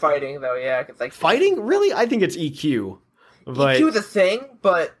mainly the fighting though. Yeah, cause like fighting. Really, I think it's EQ. But EQ is a thing,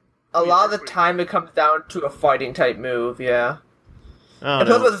 but a lot of the time it comes down to a fighting type move. Yeah. And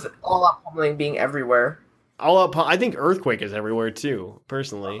plus with all out pummeling being everywhere. All out. I think Earthquake is everywhere too.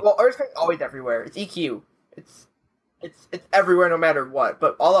 Personally. Well, Earthquake's always everywhere. It's EQ. It's everywhere no matter what.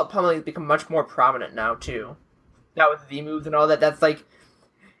 But all out pummeling has become much more prominent now too. Now with V moves and all that, that's like,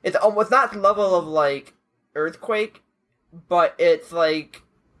 it's almost not the level of like Earthquake, but it's like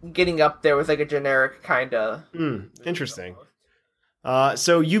getting up there with like a generic kind of. Interesting.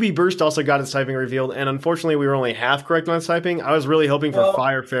 So UB Burst also got its typing revealed, and unfortunately we were only half correct on its typing. I was really hoping for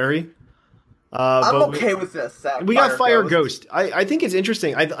Fire Fairy. I'm okay with this. We got Fire Ghost. I think it's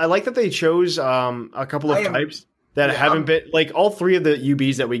interesting. I like that they chose a couple of types that haven't been, like all 3 of the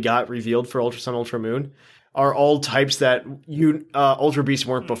UBs that we got revealed for Ultra Sun, Ultra Moon are all types that Ultra Beast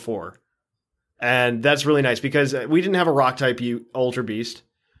weren't before. And that's really nice because we didn't have a rock type Ultra Beast.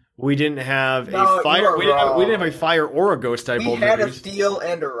 We didn't have a fire. We didn't have a fire or a ghost type. We had a steel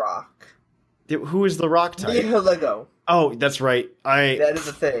and a rock. Who is the rock type? Nihilego. Oh, that's right. That is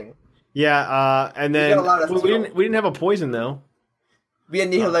a thing. Yeah, and then we didn't have a poison though. We had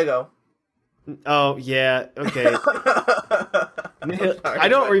Nihilego. Oh yeah, okay. I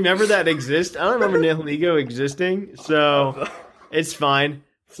don't remember that exist. I don't remember Nihilego existing, so it's fine.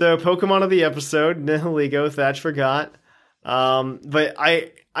 So Pokemon of the episode, Nihilego, Thatch forgot. But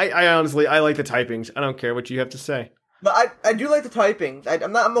I honestly, I like the typings. I don't care what you have to say. But I do like the typings.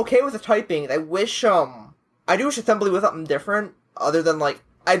 I'm okay with the typings. I do wish Assembly was something different, other than like,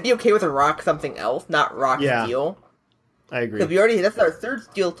 I'd be okay with a rock something else, not rock steel. I agree. Because that's our 3rd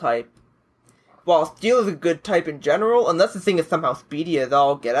steel type. While steel is a good type in general, unless the thing is somehow speedy as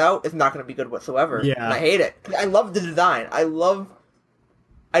all get out, it's not going to be good whatsoever. Yeah. And I hate it. I love the design.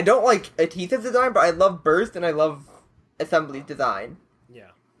 I don't like Adhesive's design, but I love Burst and I love Assembly's design.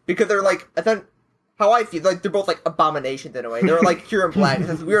 Yeah. Because they're like, how I feel, like they're both like abominations in a way. They're like Pure and Black. It's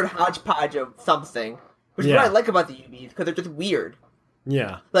this weird hodgepodge of something. Which is what I like about the UBs, because they're just weird.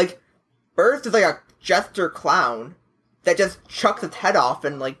 Yeah. Like, Burst is like a jester clown that just chucks its head off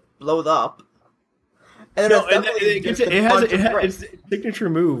and like blows up. And then it has its signature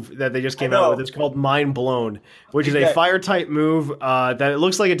move that they just came out with. It's called Mind Blown, which is a fire type move that it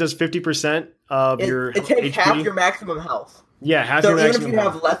looks like it does 50% of your It takes HP. half your maximum health. Yeah, half your maximum. So even if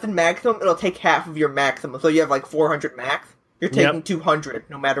you have less than maximum, it'll take half of your maximum. So you have like 400 max. You're taking 200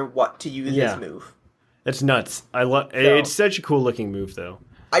 no matter what to use this move. It's nuts. It's such a cool looking move though.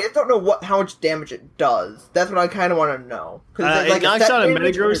 I just don't know how much damage it does. That's what I kind of want to know. It knocks out a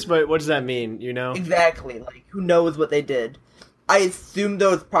Metagross, but what does that mean, you know? Exactly. Like, who knows what they did. I assume,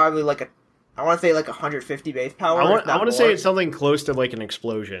 though, it's probably like I want to say like 150 base power. I want to say it's something close to like an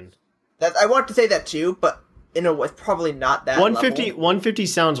explosion. I want to say that too, but in a way, it's probably not that 150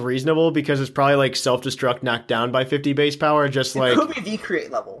 sounds reasonable because it's probably like self-destruct knocked down by 50 base power, just like... It could be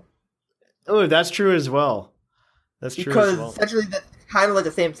V-Create level. Oh, that's true as well. Because essentially that's kind of like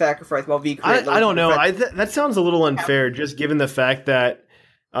the same sacrifice while V-Create... I don't know. That sounds a little unfair, just given the fact that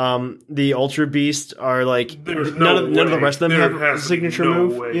the Ultra Beasts are like... None of the rest of them have a signature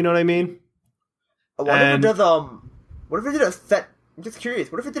move. You know what I mean? What if it did a set I'm just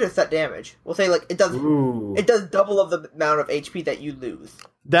curious. What if it did a set damage? We'll say like it does. Ooh. It does double of the amount of HP that you lose.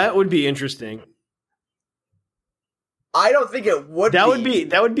 That would be interesting. I don't think it would. That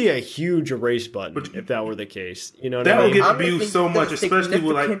would be a huge erase button if that were the case. You know what That I would mean? get abused so much, especially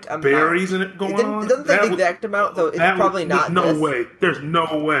with like berries in it going on. It doesn't say the exact amount, so it's probably not. No way. There's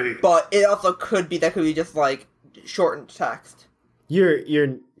no way. But it also could be just like shortened text. You're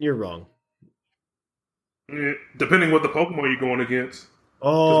wrong. Depending what the Pokemon you're going against.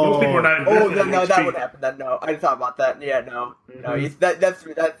 Oh, most people are not invested in no, HP. that would happen. Then no, I thought about that. Yeah, no, no,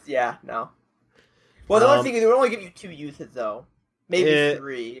 that's yeah, no. Well, the only thing is, it would only give you 2 uses though, maybe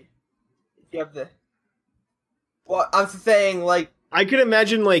 3. If you have the. Well, I'm saying like. I can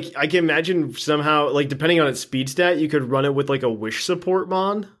imagine somehow, like, depending on its speed stat, you could run it with like a wish support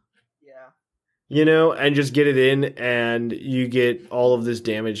mon. Yeah. You know, and just get it in, and you get all of this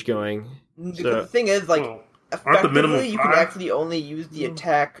damage going. Because the thing is, like, effectively, you can 5? actually only use the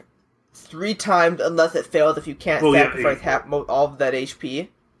attack 3 times unless it fails if you can't sacrifice all of that HP.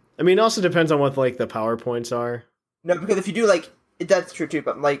 I mean, it also depends on what, like, the power points are. No, because if you do, like, that's true too,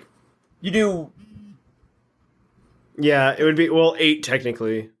 but, like, you do... Yeah, it would be, 8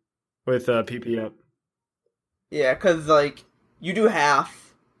 technically, with PP up. Yeah, because, like, you do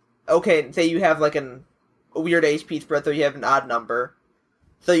half. Okay, say you have, like, a weird HP spread, so you have an odd number.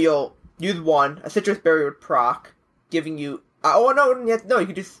 So you'll use 1, a citrus berry would proc, giving you... you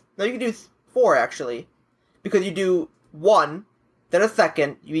could do 4, actually. Because you do 1... Then a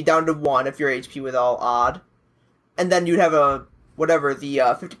second, you'd be down to 1 if your HP was all odd. And then you'd have the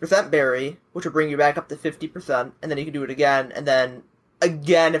 50% berry, which would bring you back up to 50%, and then you can do it again, and then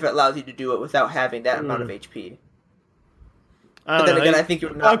again if it allows you to do it without having that amount of HP. But then again, I think you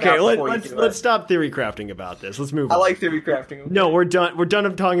would knock out before you do it. Let's stop theory crafting about this. Let's move on. I like theory crafting. No, we're done. We're done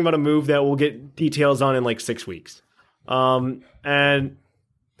of talking about a move that we'll get details on in like 6 weeks. So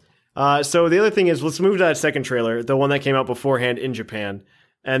the other thing is, let's move to that second trailer, the one that came out beforehand in Japan.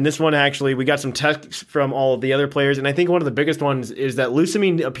 And this one, actually, we got some text from all of the other players, and I think one of the biggest ones is that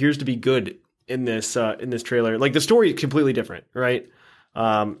Lusamine appears to be good in this trailer. Like, the story is completely different, right?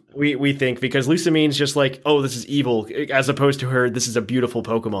 We think, because Lusamine's just like, oh, this is evil, as opposed to her, this is a beautiful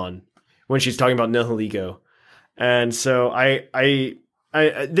Pokemon, when she's talking about Nihilego. And so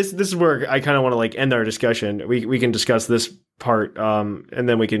this is where I kind of want to like end our discussion. We can discuss this part, and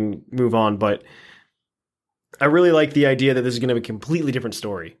then we can move on. But I really like the idea that this is going to be a completely different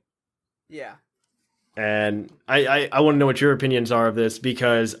story. Yeah. And I want to know what your opinions are of this,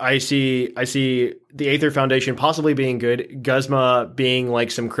 because I see the Aether Foundation possibly being good, Guzma being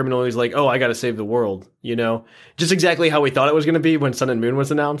like some criminal who's like, oh, I got to save the world, you know, just exactly how we thought it was going to be when Sun and Moon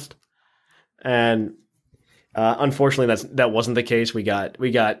was announced. And unfortunately, that wasn't the case. We got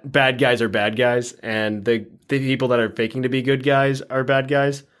bad guys are bad guys, and the people that are faking to be good guys are bad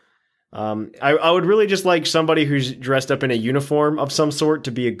guys. I would really just like somebody who's dressed up in a uniform of some sort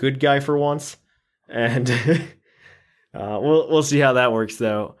to be a good guy for once, and we'll see how that works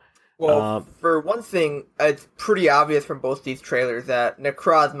though. Well, for one thing, it's pretty obvious from both these trailers that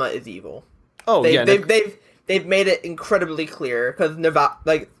Necrozma is evil. Oh, they've made it incredibly clear, because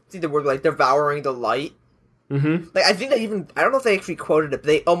see the word like devouring the light. Mm-hmm. Like, I think I don't know if they actually quoted it, but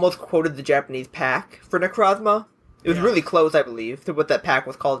they almost quoted the Japanese pack for Necrozma. It was really close, I believe, to what that pack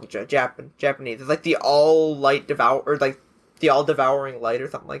was called in Japanese. It's like the all-light or like the all-devouring light or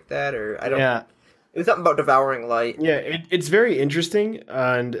something like that, or I don't... Yeah. It was something about devouring light. Yeah, it's very interesting,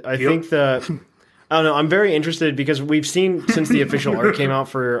 and I think I don't know, I'm very interested because we've seen, since the official art came out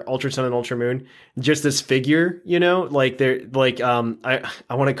for Ultra Sun and Ultra Moon, just this figure, you know, like they're like, I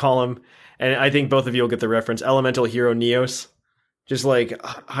want to call him, and I think both of you will get the reference, Elemental Hero Neos, just like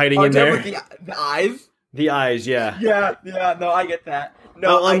hiding in there. With the eyes? The eyes, yeah. Yeah, no, I get that.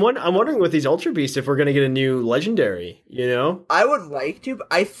 No, I'm wondering with these Ultra Beasts if we're going to get a new legendary, you know? I would like to, but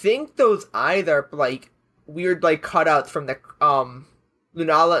I think those eyes are, like, weird, like, cutouts from the,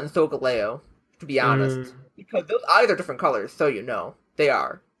 Lunala and Solgaleo, to be honest. Because those eyes are different colors, so you know. They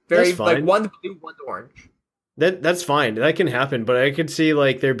are. Very, like, one's blue, one's orange. That's fine. That can happen, but I could see,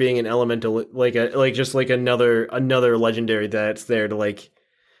 like, there being an elemental, just another legendary that's there to, like...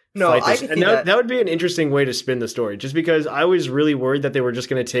 No, I can see that would be an interesting way to spin the story, just because I was really worried that they were just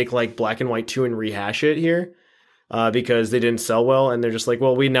going to take like Black and White 2 and rehash it here, because they didn't sell well, and they're just like,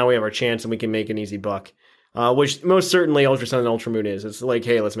 well, we have our chance and we can make an easy buck, which most certainly Ultra Sun and Ultra Moon is. It's like,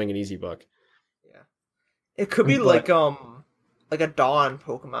 hey, let's make an easy buck. Yeah, it could be like a Dawn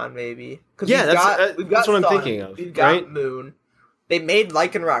Pokemon maybe. Yeah, that's what I'm thinking of. We've got Moon. They made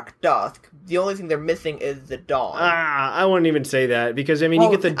Lycanroc Dusk. The only thing they're missing is the Dawn. I wouldn't even say that, because I mean,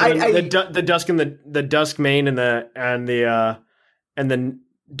 you get the Dusk and the Dusk Mane and the and then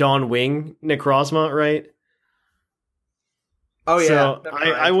Dawn Wing Necrozma, right? Oh yeah. So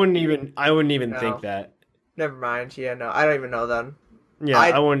I wouldn't even think that. Never mind. Yeah, no, I don't even know then. Yeah,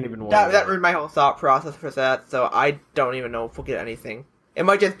 I wouldn't even worry. That ruined my whole thought process for that, so I don't even know if we'll get anything. It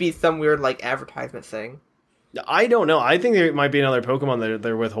might just be some weird, like, advertisement thing. I don't know. I think there might be another Pokemon that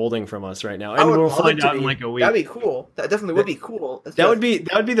they're withholding from us right now, and we'll find out in like a week. That'd be cool. That definitely would be cool. That would be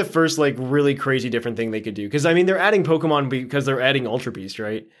the first like really crazy different thing they could do, because I mean they're adding Pokemon because they're adding Ultra Beast,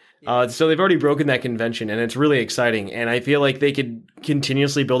 right? Yeah. So they've already broken that convention, and it's really exciting. And I feel like they could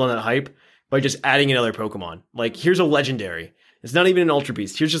continuously build on that hype by just adding another Pokemon. Like, here's a legendary. It's not even an Ultra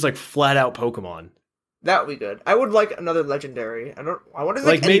Beast. Here's just like flat out Pokemon. That would be good. I would like another legendary. I wonder if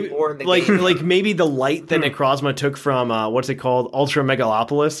like maybe more in the game. Like maybe the light that Necrozma took from what's it called, Ultra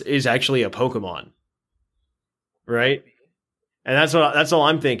Megalopolis, is actually a Pokemon, right? And that's all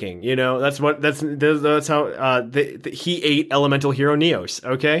I'm thinking. You know, that's how he ate Elemental Hero Neos.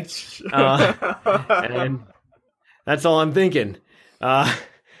 Okay, and that's all I'm thinking.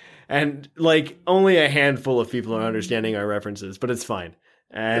 And like only a handful of people are understanding our references, but it's fine.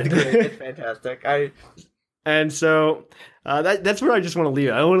 And it's fantastic. And so that's where I just want to leave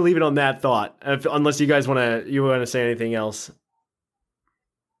it. I don't want to leave it on that thought, unless you guys want to say anything else.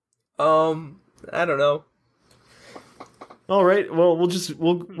 I don't know. All right. Well,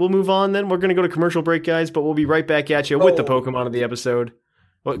 we'll move on then. We're gonna go to commercial break, guys, but we'll be right back at you with the Pokemon of the episode.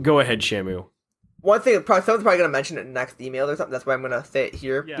 Well, go ahead, Shamu. One thing, someone's probably gonna mention it in the next email or something. That's why I'm gonna say it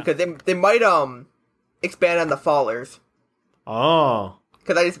here, because they might expand on the Fallers. Oh.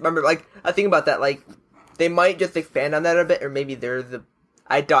 Because I just remember, like, I think about that, like, they might just expand on that a bit, or maybe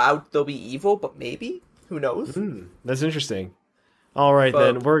I doubt they'll be evil, but maybe? Who knows? That's interesting. All right,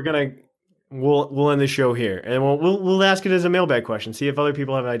 then, we'll end the show here, and we'll ask it as a mailbag question, see if other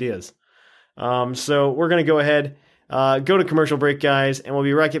people have ideas. So we're going to go ahead, go to commercial break, guys, and we'll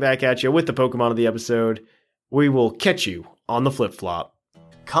be right back at you with the Pokemon of the episode. We will catch you on the flip-flop.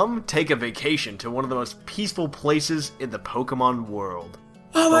 Come take a vacation to one of the most peaceful places in the Pokemon world.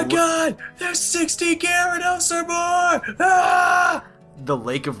 Oh my god! There's 60 Gyarados or more! Ah! The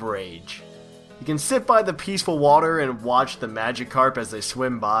Lake of Rage. You can sit by the peaceful water and watch the Magikarp as they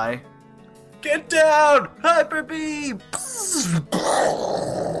swim by. Get down! Hyper Beam!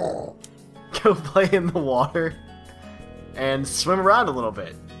 Go play in the water and swim around a little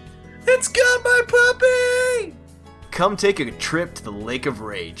bit. It's got my puppy! Come take a trip to the Lake of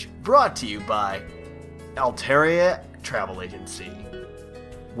Rage, brought to you by Altaria Travel Agency,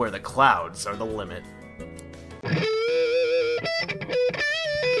 where the clouds are the limit.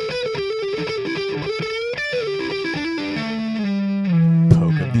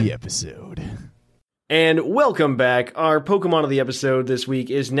 Poke of the episode. And welcome back. Our Pokemon of the episode this week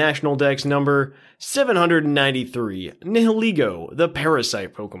is National Dex number 793, Nihilego, the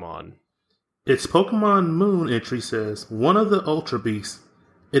Parasite Pokemon. Its Pokemon Moon entry says, one of the Ultra Beasts.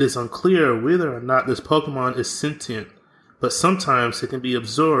 It is unclear whether or not this Pokemon is sentient, but sometimes it can be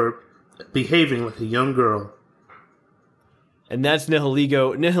absorbed, behaving like a young girl. And that's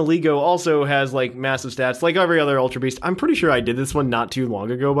Nihilego. Nihilego also has like massive stats, like every other Ultra Beast. I'm pretty sure I did this one not too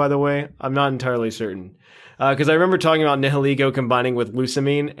long ago, by the way. I'm not entirely certain. Because I remember talking about Nihilego combining with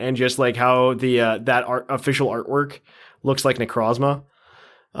Lusamine and just like how the official artwork looks like Necrozma.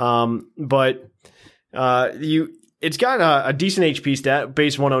 It's got a decent HP stat,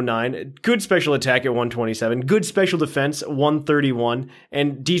 base 109, good special attack at 127, good special defense 131,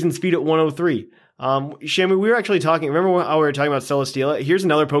 and decent speed at 103. Shamu, we were actually talking, remember how we were talking about Celesteela? Here's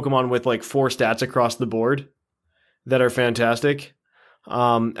another Pokemon with like 4 stats across the board that are fantastic.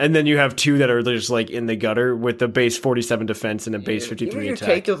 And then you have 2 that are just like in the gutter with the base 47 defense and a base 53 attack.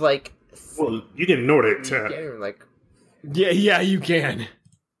 Take of like, well, you can Nordic tap. Yeah, you can.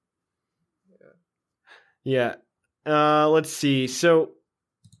 Yeah. Let's see. So,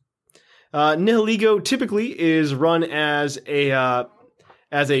 Nihilego typically is run as a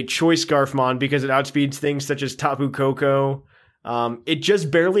choice Scarfmon because it outspeeds things such as Tapu Koko. It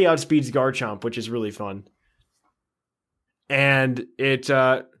just barely outspeeds Garchomp, which is really fun. And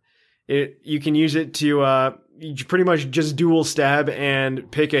you can use it to you pretty much just dual stab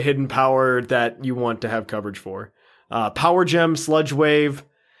and pick a hidden power that you want to have coverage for. Power Gem, Sludge Wave,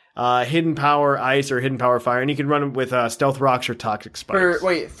 Hidden Power Ice, or Hidden Power Fire, and you can run it with Stealth Rocks or Toxic Spikes.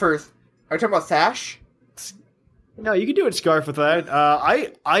 First, are you talking about Sash? No, you can do it Scarf with that.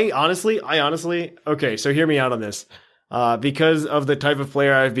 I honestly, okay, so hear me out on this. Because of the type of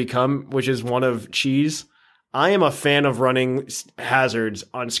player I've become, which is one of cheese, I am a fan of running hazards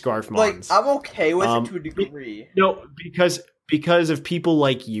on Scarfmons. Like, I'm okay with it to a degree. No, because of people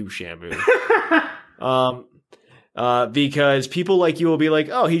like you, Shamu. because people like you will be like,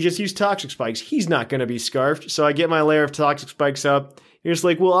 oh, he just used Toxic Spikes. He's not going to be Scarfed. So I get my layer of Toxic Spikes up. You're just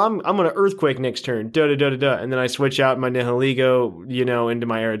like, well, I'm going to Earthquake next turn. Da-da-da-da-da. And then I switch out my Nihiligo, into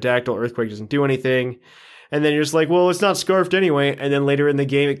my Aerodactyl. Earthquake doesn't do anything. And then you're just like, well, it's not Scarfed anyway. And then later in the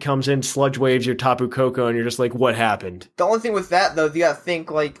game, it comes in, Sludge Waves your Tapu Koko, and you're just like, what happened? The only thing with that, though, is you gotta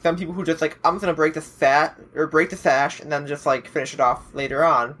think, like, some people who just, like, I'm just gonna break the sash, and then just, like, finish it off later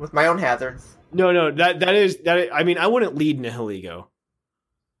on with my own hazards. No, that is, I mean, I wouldn't lead Nihiligo.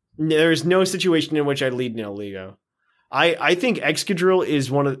 There is no situation in which I'd lead Nihiligo. I think Excadrill is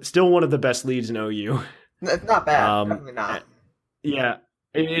still one of the best leads in OU. It's not bad, definitely not. Yeah.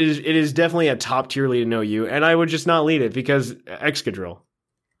 It is definitely a top tier lead in OU, and I would just not lead it because Excadrill.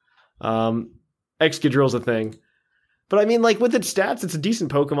 Excadrill's a thing. But I mean, like, with its stats, it's a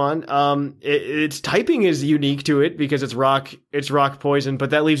decent Pokemon. Its typing is unique to it because it's rock poison,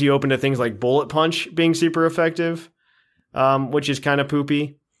 but that leaves you open to things like Bullet Punch being super effective, which is kind of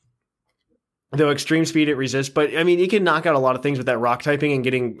poopy. Though Extreme Speed it resists, but I mean, it can knock out a lot of things with that rock typing and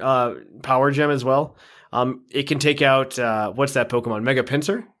getting Power Gem as well. It can take out, what's that Pokemon? Mega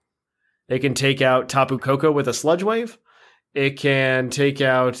Pinsir? It can take out Tapu Koko with a Sludge Wave. It can take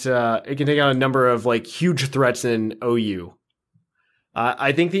out a number of, like, huge threats in OU.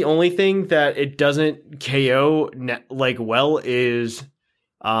 I think the only thing that it doesn't KO, well is,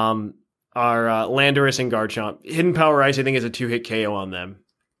 our Landorus and Garchomp. Hidden Power Ice, I think, is a 2-hit KO on them.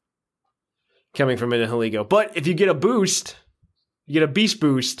 Coming from a Nihiligo. But if you get a boost, you get a Beast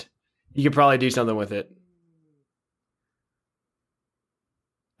Boost, you could probably do something with it.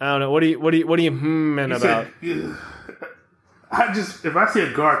 I don't know. What are you about? If I see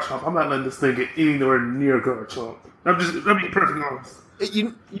a Garchomp, I'm not letting this thing get anywhere near Garchomp. I'm being perfectly honest.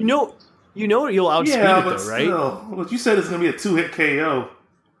 You know you'll outspeed it though, right? Well, you said it's gonna be a 2-hit KO.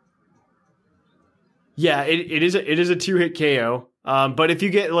 Yeah, it is a 2-hit KO. But if you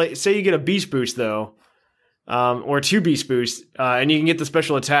get, like, say you get a Beast Boost though, or 2 Beast Boosts, and you can get the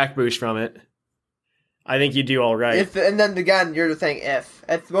special attack boost from it, I think you do all right. And then again, you're just saying if.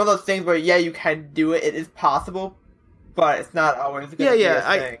 It's one of those things where, yeah, you can do it. It is possible, but it's not always going to be a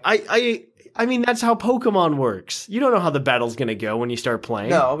thing. I mean, that's how Pokemon works. You don't know how the battle's going to go when you start playing.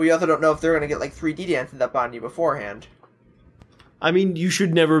 No, we also don't know if they're going to get, like, 3D dances up on you beforehand. I mean, you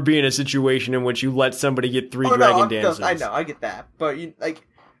should never be in a situation in which you let somebody get 3 Dragon Dances. I know, I get that. But,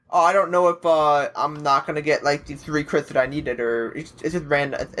 I don't know if I'm not going to get, like, the 3 crits that I needed, or it's just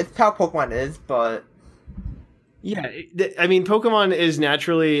random. It's how Pokemon is, but... Yeah, I mean, Pokemon is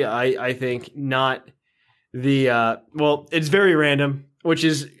naturally, I think, not the... it's very random, which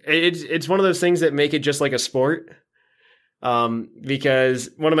is... It's one of those things that make it just like a sport. Because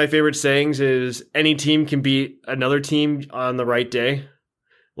one of my favorite sayings is any team can beat another team on the right day.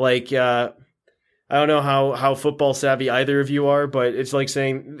 Like, I don't know how football savvy either of you are, but it's like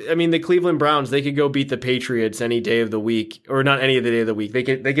saying, I mean, the Cleveland Browns, they could go beat the Patriots any day of the week, or not any of the day of the week. They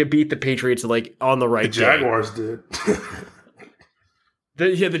could beat the Patriots, like, on the right day. The Jaguars did.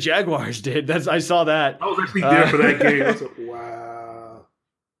 The Jaguars did. I saw that. I was actually there for that game. I was like, wow.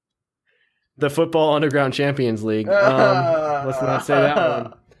 The Football Underground Champions League. Let's not say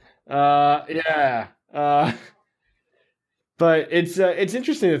that one. Yeah. But it's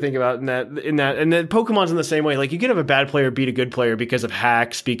interesting to think about in that, and then Pokemon's in the same way. Like, you can have a bad player beat a good player because of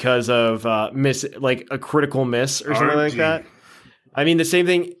hacks, because of a critical miss or something like that. I mean, the same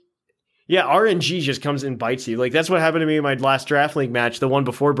thing. Yeah, RNG just comes and bites you. Like, that's what happened to me in my last Draft League match, the one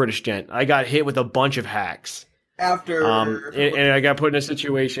before British Gent. I got hit with a bunch of hacks. After and I got put in a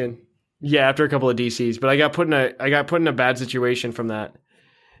situation. Yeah, after a couple of DCs, but I got put in a bad situation from that.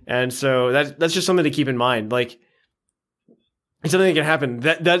 And so that's just something to keep in mind. Like, it's something that can happen.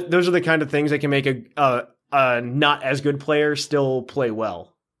 Those are the kind of things that can make a not as good player still play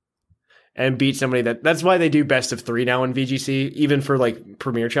well and beat somebody that's why they do best of 3 now in VGC, even for, like,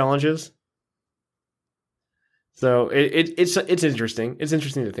 premier challenges. So it's interesting. It's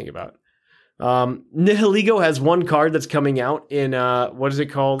interesting to think about. Nihiligo has one card that's coming out in what is it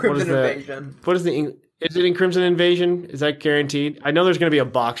called? Crimson Invasion. Is it in Crimson Invasion? Is that guaranteed? I know there's going to be a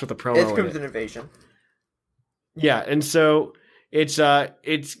box with a promo. It's Crimson Invasion. Yeah, and so it's a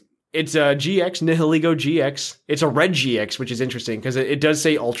GX, Nihiligo GX. It's a red GX, which is interesting because it does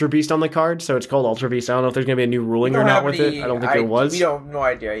say Ultra Beast on the card, so it's called Ultra Beast. I don't know if there's going to be a new ruling or not with it. I don't think there was. We don't have no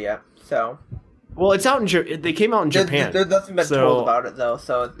idea yet. So, well, it's out in they came out in Japan. There's nothing been told about it though.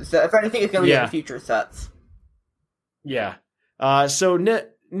 So if anything, it's going to be in the future sets. Yeah. So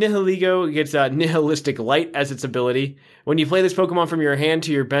Nihiligo gets Nihilistic Light as its ability. When you play this Pokemon from your hand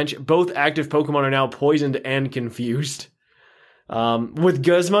to your bench, both active Pokemon are now poisoned and confused. With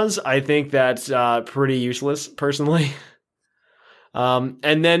Guzmas, I think that's pretty useless, personally.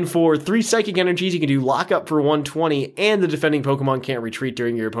 And then for 3 psychic energies, you can do lock up for 120, and the defending Pokemon can't retreat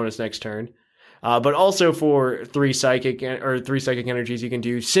during your opponent's next turn. But also for 3 psychic energies, you can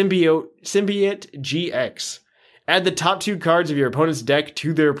do Symbiote GX. Add the top 2 cards of your opponent's deck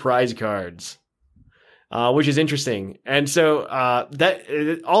to their prize cards, which is interesting. And so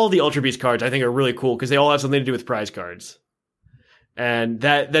that all of the Ultra Beast cards I think are really cool because they all have something to do with prize cards, and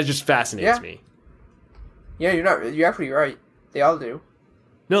that just fascinates me. Yeah, you're absolutely right. They all do.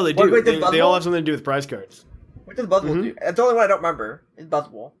 No, they do. They all have something to do with prize cards. What does Buzzwole do? That's the only one I don't remember. Is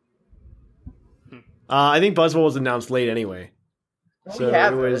Buzzwole. I think Buzzwole was announced late anyway.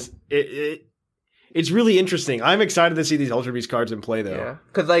 So it's really interesting. I'm excited to see these Ultra Beast cards in play, though. Yeah,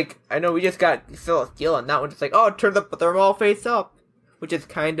 because I know we just got Celesteela, and that one's just it turns up, but they're all face up, which is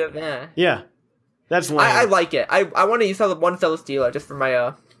kind of Yeah, that's lame. I like it. I want to use one Celesteela just for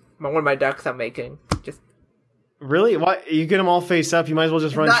my one of my decks I'm making. Just really, why you get them all face up? You might as well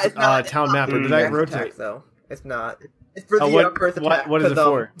just run Town Map. Or did I rotate? Attack, though. It's not. It's for the first attack. What is it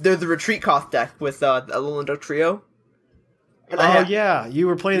for? There's a retreat cost deck with a Alolan Trio. Yeah, you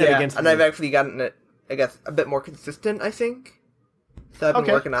were playing that against me. And I've actually gotten it, I guess, a bit more consistent, I think. So I've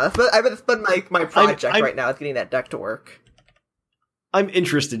been working on it. But I've been spending my project right now is getting that deck to work. I'm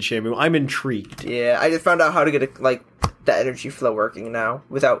interested, Shamu. I'm intrigued. Yeah, I just found out how to get the energy flow working now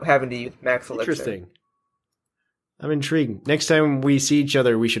without having to use max elixir. Interesting. I'm intrigued. Next time we see each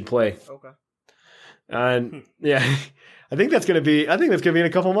other, we should play. Okay. And yeah, I think that's gonna be in a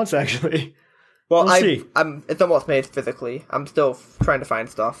couple months actually. Well, we'll see. It's almost made physically. I'm still trying to find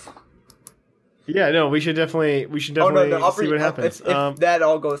stuff. Yeah, no, we should definitely see what happens. If that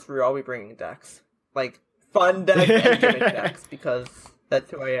all goes through, I'll be bringing decks, fun decks and gimmick decks, because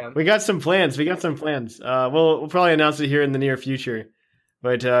that's who I am. We got some plans. We'll probably announce it here in the near future.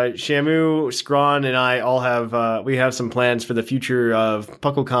 But Shamu, Scrawn, and I all have some plans for the future of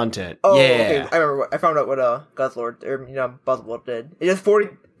Puckle content. Oh, yeah. Okay. I remember. I found out what Guzzlord or Buzzwole did. It does 40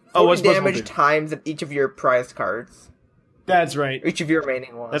 damage times in each of your prize cards. That's right. Each of your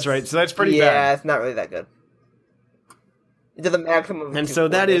remaining ones. That's right. So that's pretty bad. Yeah, it's not really that good. It does a maximum of 2 so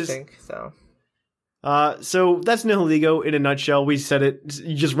that I is. think, so that's Nihilego in a nutshell. We said it.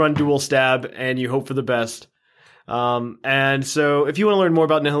 You just run dual stab and you hope for the best. And so if you want to learn more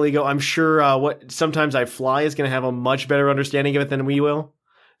about Nihilego, I'm sure Sometimes I Fly is going to have a much better understanding of it than we will.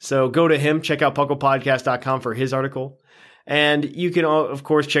 So go to him, check out pucklepodcast.com for his article. And you can, of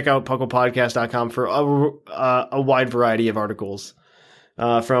course, check out pucklepodcast.com for a wide variety of articles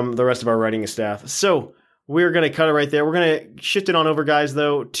from the rest of our writing staff. So we're going to cut it right there. We're going to shift it on over, guys,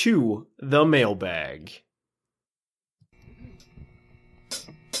 though, to the mailbag.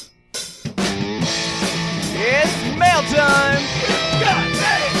 It's mail time!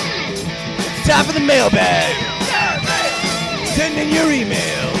 It's time for the mailbag! Send in your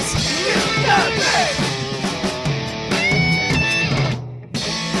emails!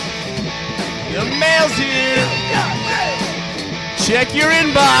 The mail's here! Check your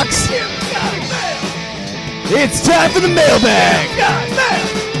inbox! It's time for the mailbag!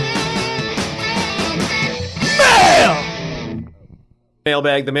 Mail!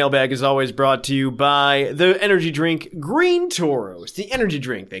 Mailbag. The mailbag is always brought to you by the energy drink Green Tauros, the energy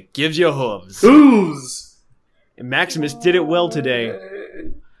drink that gives you hooves. Ooze! And Maximus did it well today.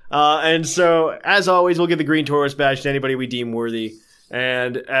 And so, as always, we'll give the Green Tauros badge to anybody we deem worthy.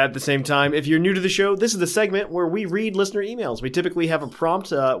 And at the same time, if you're new to the show, this is the segment where we read listener emails. We typically have a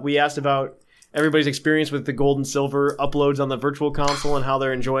prompt. We asked about everybody's experience with the gold and silver uploads on the virtual console and how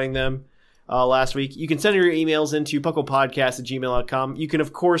they're enjoying them. Last week. You can send your emails into pucklepodcast@gmail.com. You can,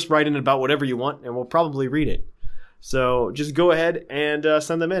 of course, write in about whatever you want, and we'll probably read it. So just go ahead and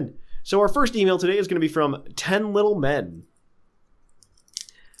send them in. So our first email today is going to be from 10 Little Men.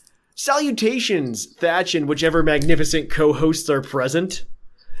 Salutations, Thatch and whichever magnificent co-hosts are present.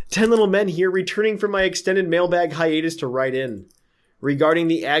 10 Little Men here, returning from my extended mailbag hiatus to write in. Regarding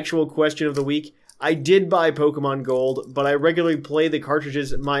the actual question of the week, I did buy Pokemon Gold, but I regularly play the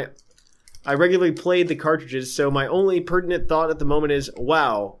cartridges, so my only pertinent thought at the moment is,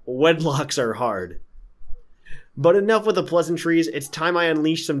 wow, wedlocks are hard. But enough with the pleasantries, it's time I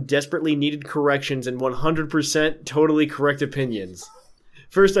unleash some desperately needed corrections and 100% totally correct opinions.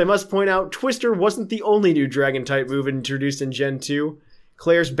 First, I must point out, Twister wasn't the only new Dragon-type move introduced in Gen 2.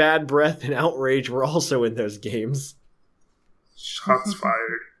 Claire's Bad Breath and Outrage were also in those games. Shots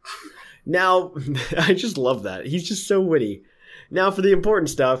fired. Now, I just love that. He's just so witty. Now for the important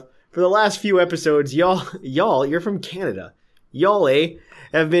stuff. For the last few episodes, y'all, you're from Canada. Y'all,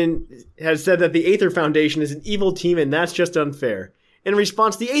 has said that the Aether Foundation is an evil team and that's just unfair. In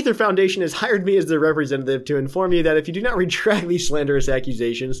response, the Aether Foundation has hired me as their representative to inform you that if you do not retract these slanderous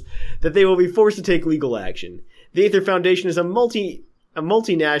accusations, that they will be forced to take legal action. The Aether Foundation is a multinational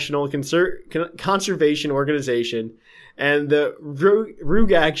conservation organization, and the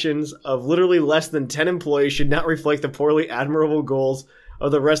rogue actions of literally less than 10 employees should not reflect the poorly admirable goals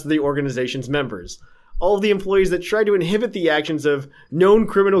of the rest of the organization's members. All of the employees that try to inhibit the actions of known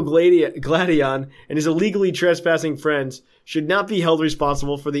criminal Gladion and his illegally trespassing friends should not be held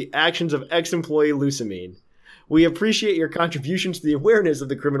responsible for the actions of ex-employee Lusamine. We appreciate your contributions to the awareness of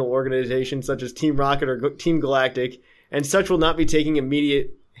the criminal organizations such as Team Rocket or Team Galactic, and such will not be taking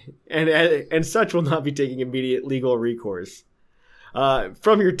immediate legal recourse.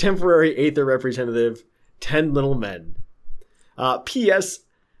 From your temporary Aether representative, 10 Little Men. P.S.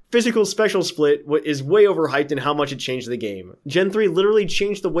 Physical Special Split is way overhyped in how much it changed the game. Gen 3 literally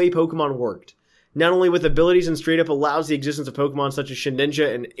changed the way Pokemon worked. Not only with abilities and straight up allows the existence of Pokemon such as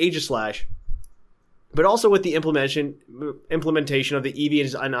Shedinja and Aegislash, but also with the implementation of the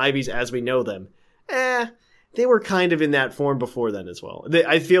Eevees and Ivies as we know them. They were kind of in that form before then as well.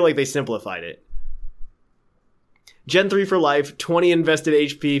 I feel like they simplified it. Gen 3 for life, 20 invested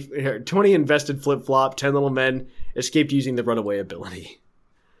HP, 20 invested flip-flop, 10 Little Men, escaped using the runaway ability.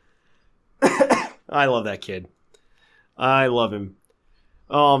 I love that kid. I love him.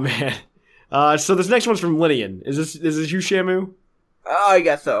 Oh, man. So this next one's from Linian. Is this you, Shamu? Oh, I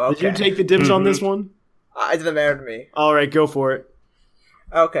guess so. Okay. Did you take the dibs on this one? It doesn't matter to me. All right, go for it.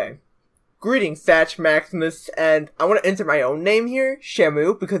 Okay. Greetings, Satch Maximus, and I want to enter my own name here,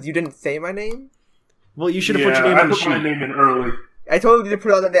 Shamu, because you didn't say my name. Well, you should have put your name on the sheet. I put my name in early. I told you to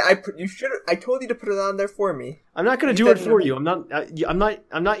put it on there. I told you to put it on there for me. I'm not going to do it for you. I'm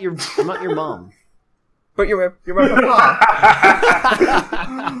not your mom. But you're my papa.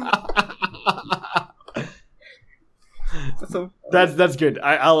 So, that's good.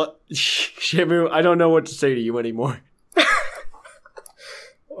 I'll Shamu, I don't know what to say to you anymore.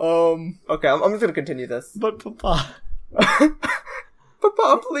 Okay, I'm just gonna continue this. But Papa.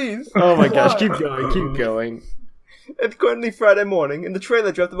 Papa, please. Oh my gosh, keep going. It's currently Friday morning, and the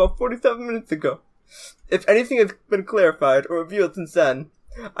trailer dropped about 47 minutes ago. If anything has been clarified or revealed since then,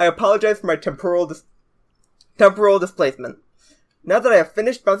 I apologize for my temporal displacement. Now that I have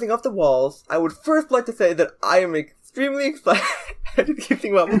finished bouncing off the walls, I would first like to say that I am extremely excited. I just keep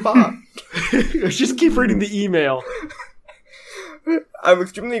thinking about Papa. Just keep reading the email. I'm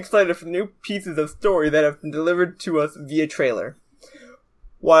extremely excited for the new pieces of story that have been delivered to us via trailer.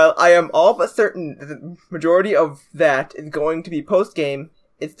 While I am all but certain that the majority of that is going to be post-game,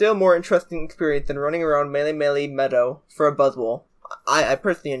 it's still a more interesting experience than running around Melee Meadow for a Buzzwole. I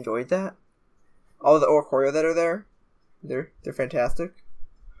personally enjoyed that. All the Oricorio that are there, they're fantastic.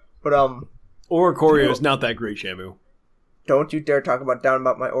 But Oricorio is not that great, Shamu. Don't you dare talk down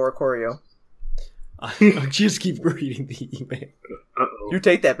about my Oricorio. Just keep reading the email. Uh-oh. You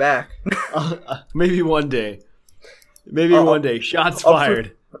take that back. Maybe one day. One day. Shots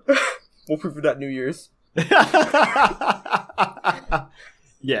fired. We'll prove that New Year's.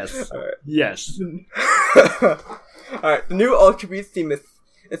 Yes. All right. Yes. Alright, the new Ultra Beast theme is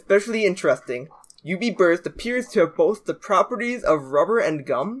especially interesting. UB Burst appears to have both the properties of rubber and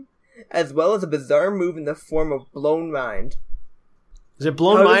gum, as well as a bizarre move in the form of Blown Mind. Is it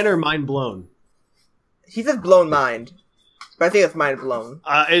Blown Mind or Mind Blown? He says Blown Mind, but I think it's Mind Blown.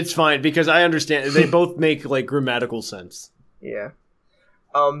 It's fine, because I understand. They both make, grammatical sense. Yeah.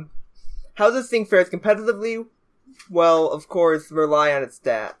 How this thing fares competitively? Well, of course, rely on its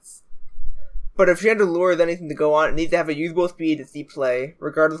stats. But if Chandelure is anything to go on, it needs to have a usable speed to see play,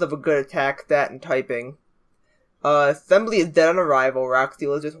 regardless of a good attack, stat, and typing. Assembly is dead on arrival, Rock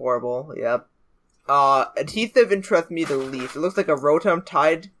Steel is just horrible, yep. Adhesive interests me the least. It looks like a Rotom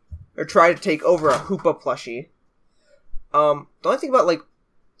tried to take over a Hoopa plushie. The only thing about,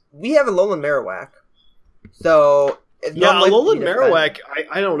 we have a Alolan Marowak. So, it's not Alolan Marowak,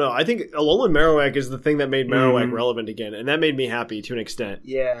 I don't know. I think Alolan Marowak is the thing that made Marowak relevant again, and that made me happy to an extent.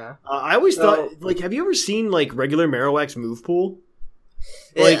 Yeah. I always thought, have you ever seen, regular Marowak's move pool?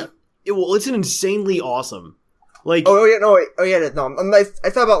 Yeah. It's an insanely awesome. I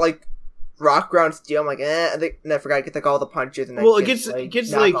thought about, Rock, Ground, Steel. I'm like, and I forgot to get, all the punches. And it gets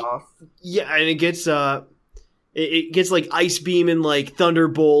yeah, and it gets, it gets, Ice Beam and,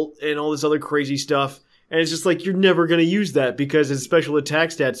 Thunderbolt and all this other crazy stuff. And it's just you're never going to use that because his special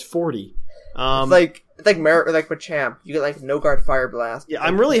attack stat's 40. It's like Machamp. You get No Guard Fire Blast. Yeah,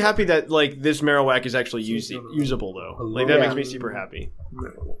 I'm really happy that this Marowak is actually usable though. That makes me super happy.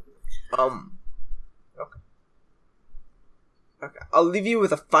 Okay. Okay. I'll leave you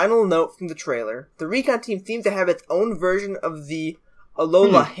with a final note from the trailer. The Recon team seems to have its own version of the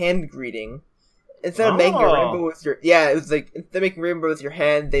Alola hand greeting. Instead of making a rainbow with your... Yeah, it was like, instead of making a rainbow with your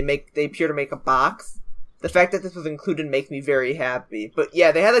hand, they appear to make a box. The fact that this was included makes me very happy. But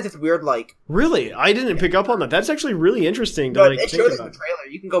yeah, they had like this weird like... Really? I didn't pick up on that. That's actually really interesting to but like it think shows about. in the trailer.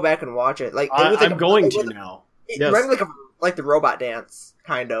 You can go back and watch it. Like I'm going to now. It Yes. reminded me like the robot dance,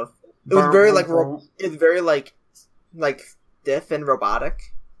 kind of. It was very like... It was very like stiff and robotic.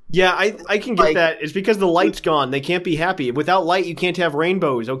 Yeah, I can get that. It's because the light's gone. They can't be happy. Without light, you can't have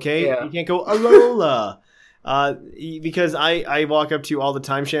rainbows, okay? Yeah. You can't go, Alola. Because I walk up to you all the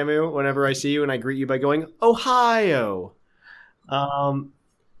time, Shamu, whenever I see you, and I greet you by going, Ohio. And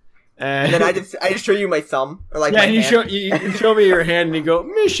then I just show you my thumb. Or like yeah, my and you hand. show me your hand, and you go,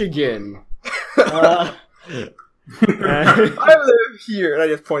 Michigan. I live here, and I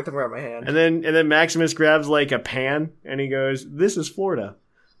just point them around my hand. And then Maximus grabs like a pan, and he goes, "This is Florida."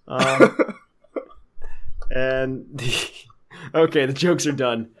 And okay, the jokes are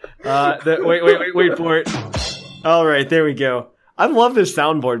done. Wait for it. All right, there we go. I love this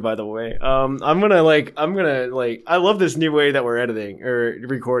soundboard, by the way. I'm gonna I love this new way that we're editing or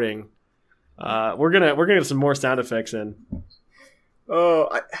recording. We're gonna get some more sound effects in. Oh,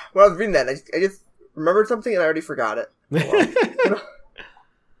 when I was reading that, I just remembered something and I already forgot it.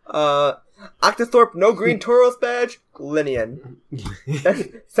 Octothorpe, no green Tauros badge, Linian.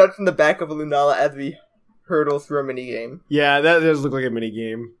 Set from the back of a Lunala as we hurdle through a minigame. Yeah, that does look like a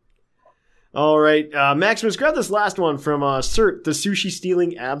minigame. All right, Maximus, grab this last one from Cert, the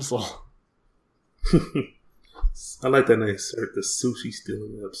sushi-stealing Absol. I like that name, Cert, the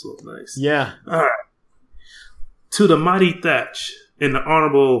sushi-stealing Absol. Nice. Yeah. All right. To the mighty Thatch and the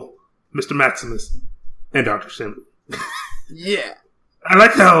honorable Mr. Maximus and Dr. Assembly. Yeah. I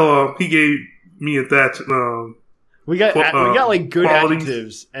like how he gave me and Thatch we got like good qualities.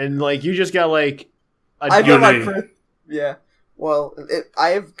 adjectives, and like you just got like I've your got name. my first, yeah. Well,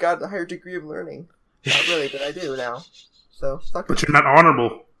 I've got a higher degree of learning. Not really, but I do now. So, fuck But it. you're not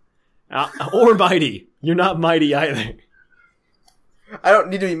honorable. or mighty. You're not mighty either. I don't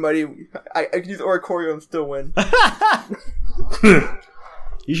need to be mighty. I can use Oricorio and still win.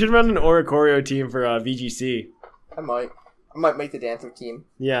 You should run an Oricorio team for VGC. I might make the Dancer team.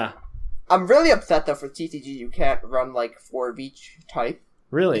 Yeah. I'm really upset though for TCG you can't run like 4 of each type.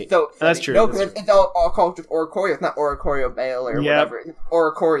 Really? So That's true. No, because it's all called just Oricorio. It's not Oricorio Bale or whatever. It's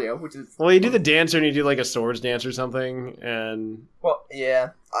Oricorio, which is... Well, you do the dancer and you do like a swords dance or something, and... Well, yeah.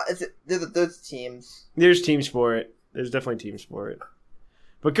 There's teams. There's teams for it. There's definitely teams for it.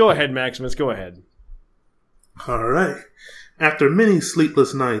 But go ahead, Maximus. Go ahead. All right. After many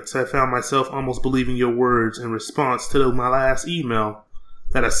sleepless nights, I found myself almost believing your words in response to my last email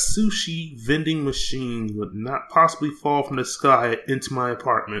that a sushi vending machine would not possibly fall from the sky into my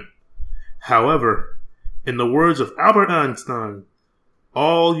apartment. However, in the words of Albert Einstein,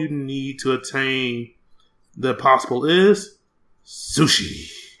 all you need to attain the possible is sushi.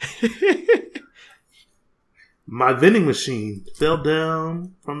 My vending machine fell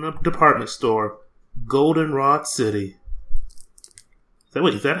down from the department store, Goldenrod City.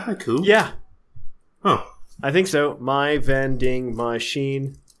 Is that haiku? Yeah. Oh. I think so. My vending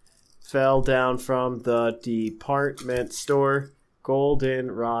machine fell down from the department store,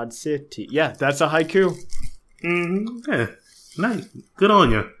 Goldenrod City. Yeah, that's a haiku. Mm-hmm. Yeah. Nice. Good on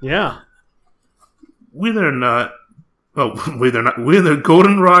you. Yeah. Whether the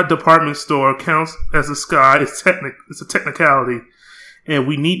Goldenrod department store counts as a sky, it's a technicality, and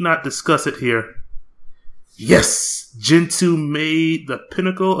we need not discuss it here. Yes, Gentoo made the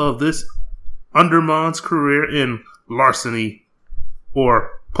pinnacle of this Undermon's career in larceny,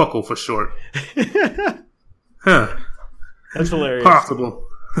 or Puckle for short. Huh. That's hilarious. Possible.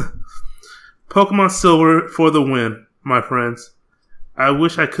 Pokemon Silver for the win, my friends. I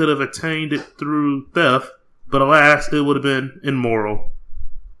wish I could have attained it through theft, but alas, it would have been immoral.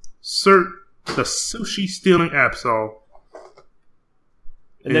 Cert, the sushi-stealing Absol.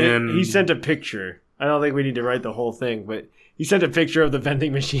 And then he sent a picture. I don't think we need to write the whole thing, but he sent a picture of the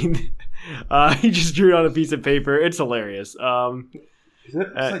vending machine. He just drew it on a piece of paper. It's hilarious. Is it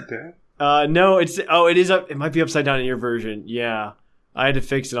upside down? No, it is up. It might be upside down in your version. Yeah, I had to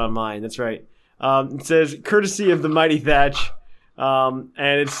fix it on mine. That's right. It says courtesy of the mighty Thatch, and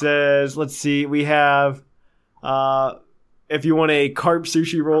it says, let's see, we have, if you want a carp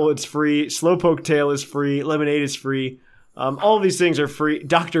sushi roll, it's free. Slowpoke tail is free. Lemonade is free. All of these things are free.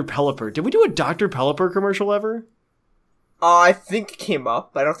 Dr. Pelipper. Did we do a Dr. Pelipper commercial ever? I think it came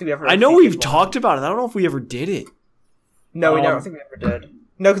up. I don't think we ever. I know we've talked about it. I don't know if we ever did it. No, we don't think we ever did.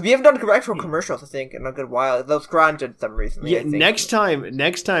 No, because we haven't done actual commercials, I think, in a good while. Those Scron did some recently. Yeah, next time,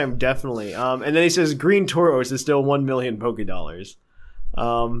 definitely. And then he says Green Tauros is still 1 million Pokédollars.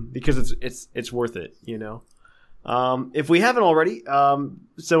 Because it's worth it, you know. If we haven't already,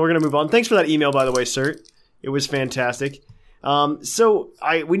 so we're gonna move on. Thanks for that email, by the way, sir. It was fantastic.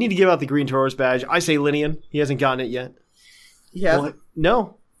 We need to give out the Green Tauros badge. I say Linian. He hasn't gotten it yet. He hasn't?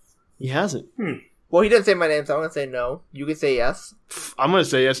 No, he hasn't. Well, he didn't say my name, so I'm gonna say no. You can say yes. I'm gonna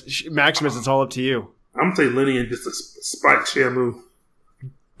say yes. Maximus, it's all up to you. I'm gonna say Linian just to spite Shamu.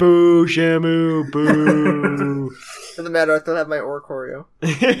 Boo, Shamu, boo. Doesn't matter, I still have my Oricorio.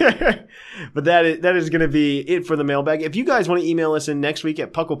 But that is going to be it for the mailbag. If you guys want to email us in next week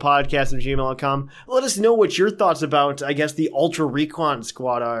at pucklepodcast@gmail.com, let us know what your thoughts about, I guess, the Ultra Recon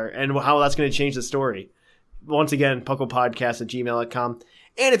squad are and how that's going to change the story. Once again, pucklepodcast@gmail.com.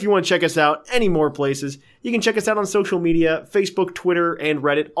 And if you want to check us out any more places, you can check us out on social media, Facebook, Twitter, and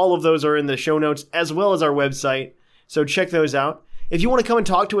Reddit. All of those are in the show notes, as well as our website. So check those out. If you want to come and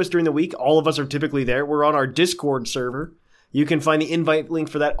talk to us during the week, all of us are typically there. We're on our Discord server. You can find the invite link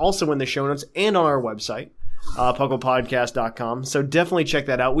for that also in the show notes and on our website, pucklepodcast.com. So definitely check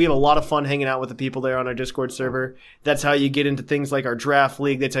that out. We have a lot of fun hanging out with the people there on our Discord server. That's how you get into things like our draft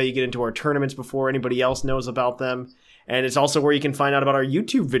league. That's how you get into our tournaments before anybody else knows about them. And it's also where you can find out about our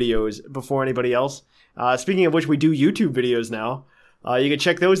YouTube videos before anybody else. Speaking of which, we do YouTube videos now. You can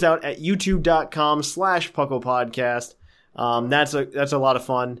check those out at youtube.com/pucklepodcast. That's a lot of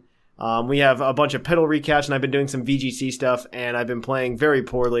fun. We have a bunch of pedal recaps, and I've been doing some VGC stuff, and I've been playing very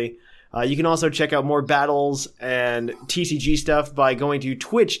poorly. You can also check out more battles and TCG stuff by going to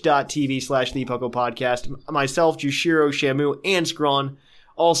twitch.tv/thepucklepodcast. Myself, Jushiro, Shamu, and Scrawn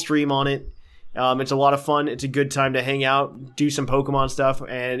all stream on it. It's a lot of fun. It's a good time to hang out, do some Pokemon stuff,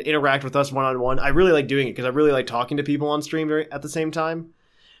 and interact with us one-on-one. I really like doing it because I really like talking to people on stream at the same time.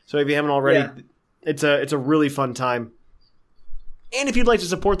 So if you haven't already, it's a really fun time. And if you'd like to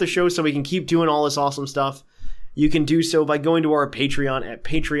support the show so we can keep doing all this awesome stuff, you can do so by going to our Patreon at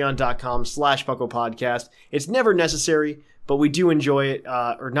patreon.com/pucklepodcast. It's never necessary, but we do enjoy it,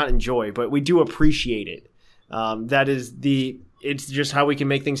 or not enjoy, but we do appreciate it. It's just how we can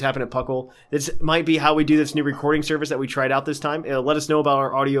make things happen at Puckle. This might be how we do this new recording service that we tried out this time. Let us know about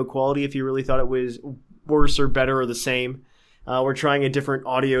our audio quality if you really thought it was worse or better or the same. We're trying a different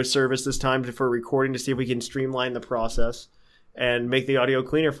audio service this time for recording to see if we can streamline the process and make the audio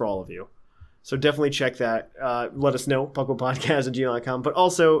cleaner for all of you. So definitely check that. Let us know, pucklepodcast@gmail.com, but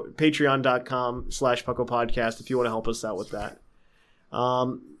also patreon.com/pucklepodcast if you want to help us out with that.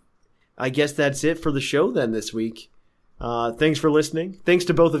 I guess that's it for the show then this week. Thanks for listening. Thanks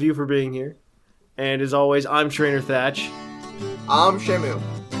to both of you for being here. And as always, I'm Trainer Thatch. I'm Shamu.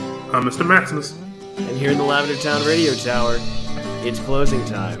 I'm Mr. Maximus. And here in the Lavender Town Radio Tower, it's closing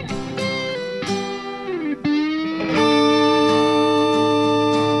time.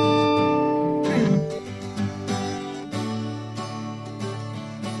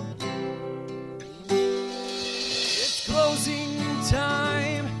 It's closing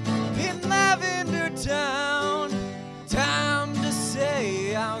time in Lavender Town. Time to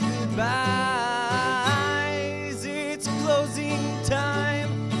say our goodbyes. It's closing time.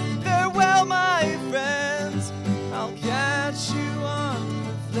 Farewell, my friends. I'll catch you on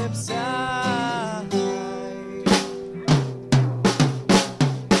the flip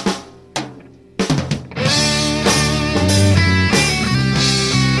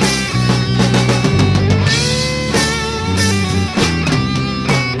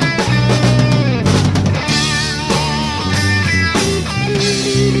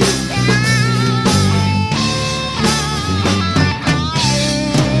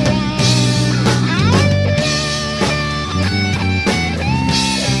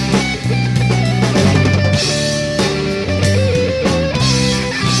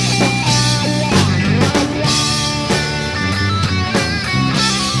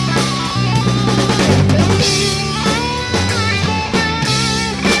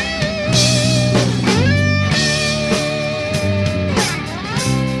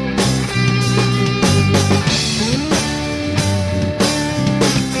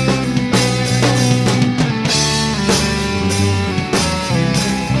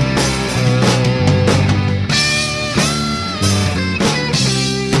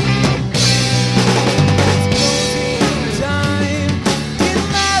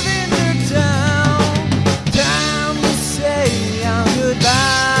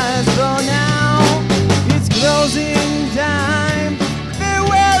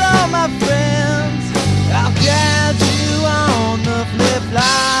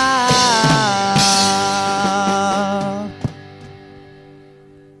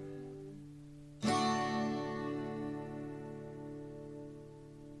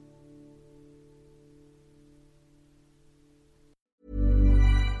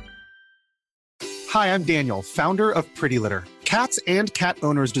Hi, I'm Daniel, founder of Pretty Litter. Cats and cat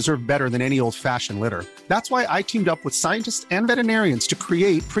owners deserve better than any old-fashioned litter. That's why I teamed up with scientists and veterinarians to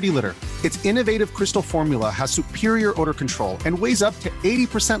create Pretty Litter. Its innovative crystal formula has superior odor control and weighs up to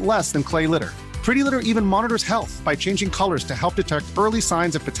 80% less than clay litter. Pretty Litter even monitors health by changing colors to help detect early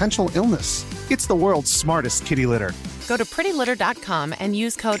signs of potential illness. It's the world's smartest kitty litter. Go to prettylitter.com and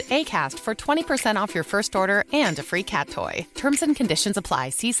use code ACAST for 20% off your first order and a free cat toy. Terms and conditions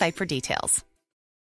apply. See site for details.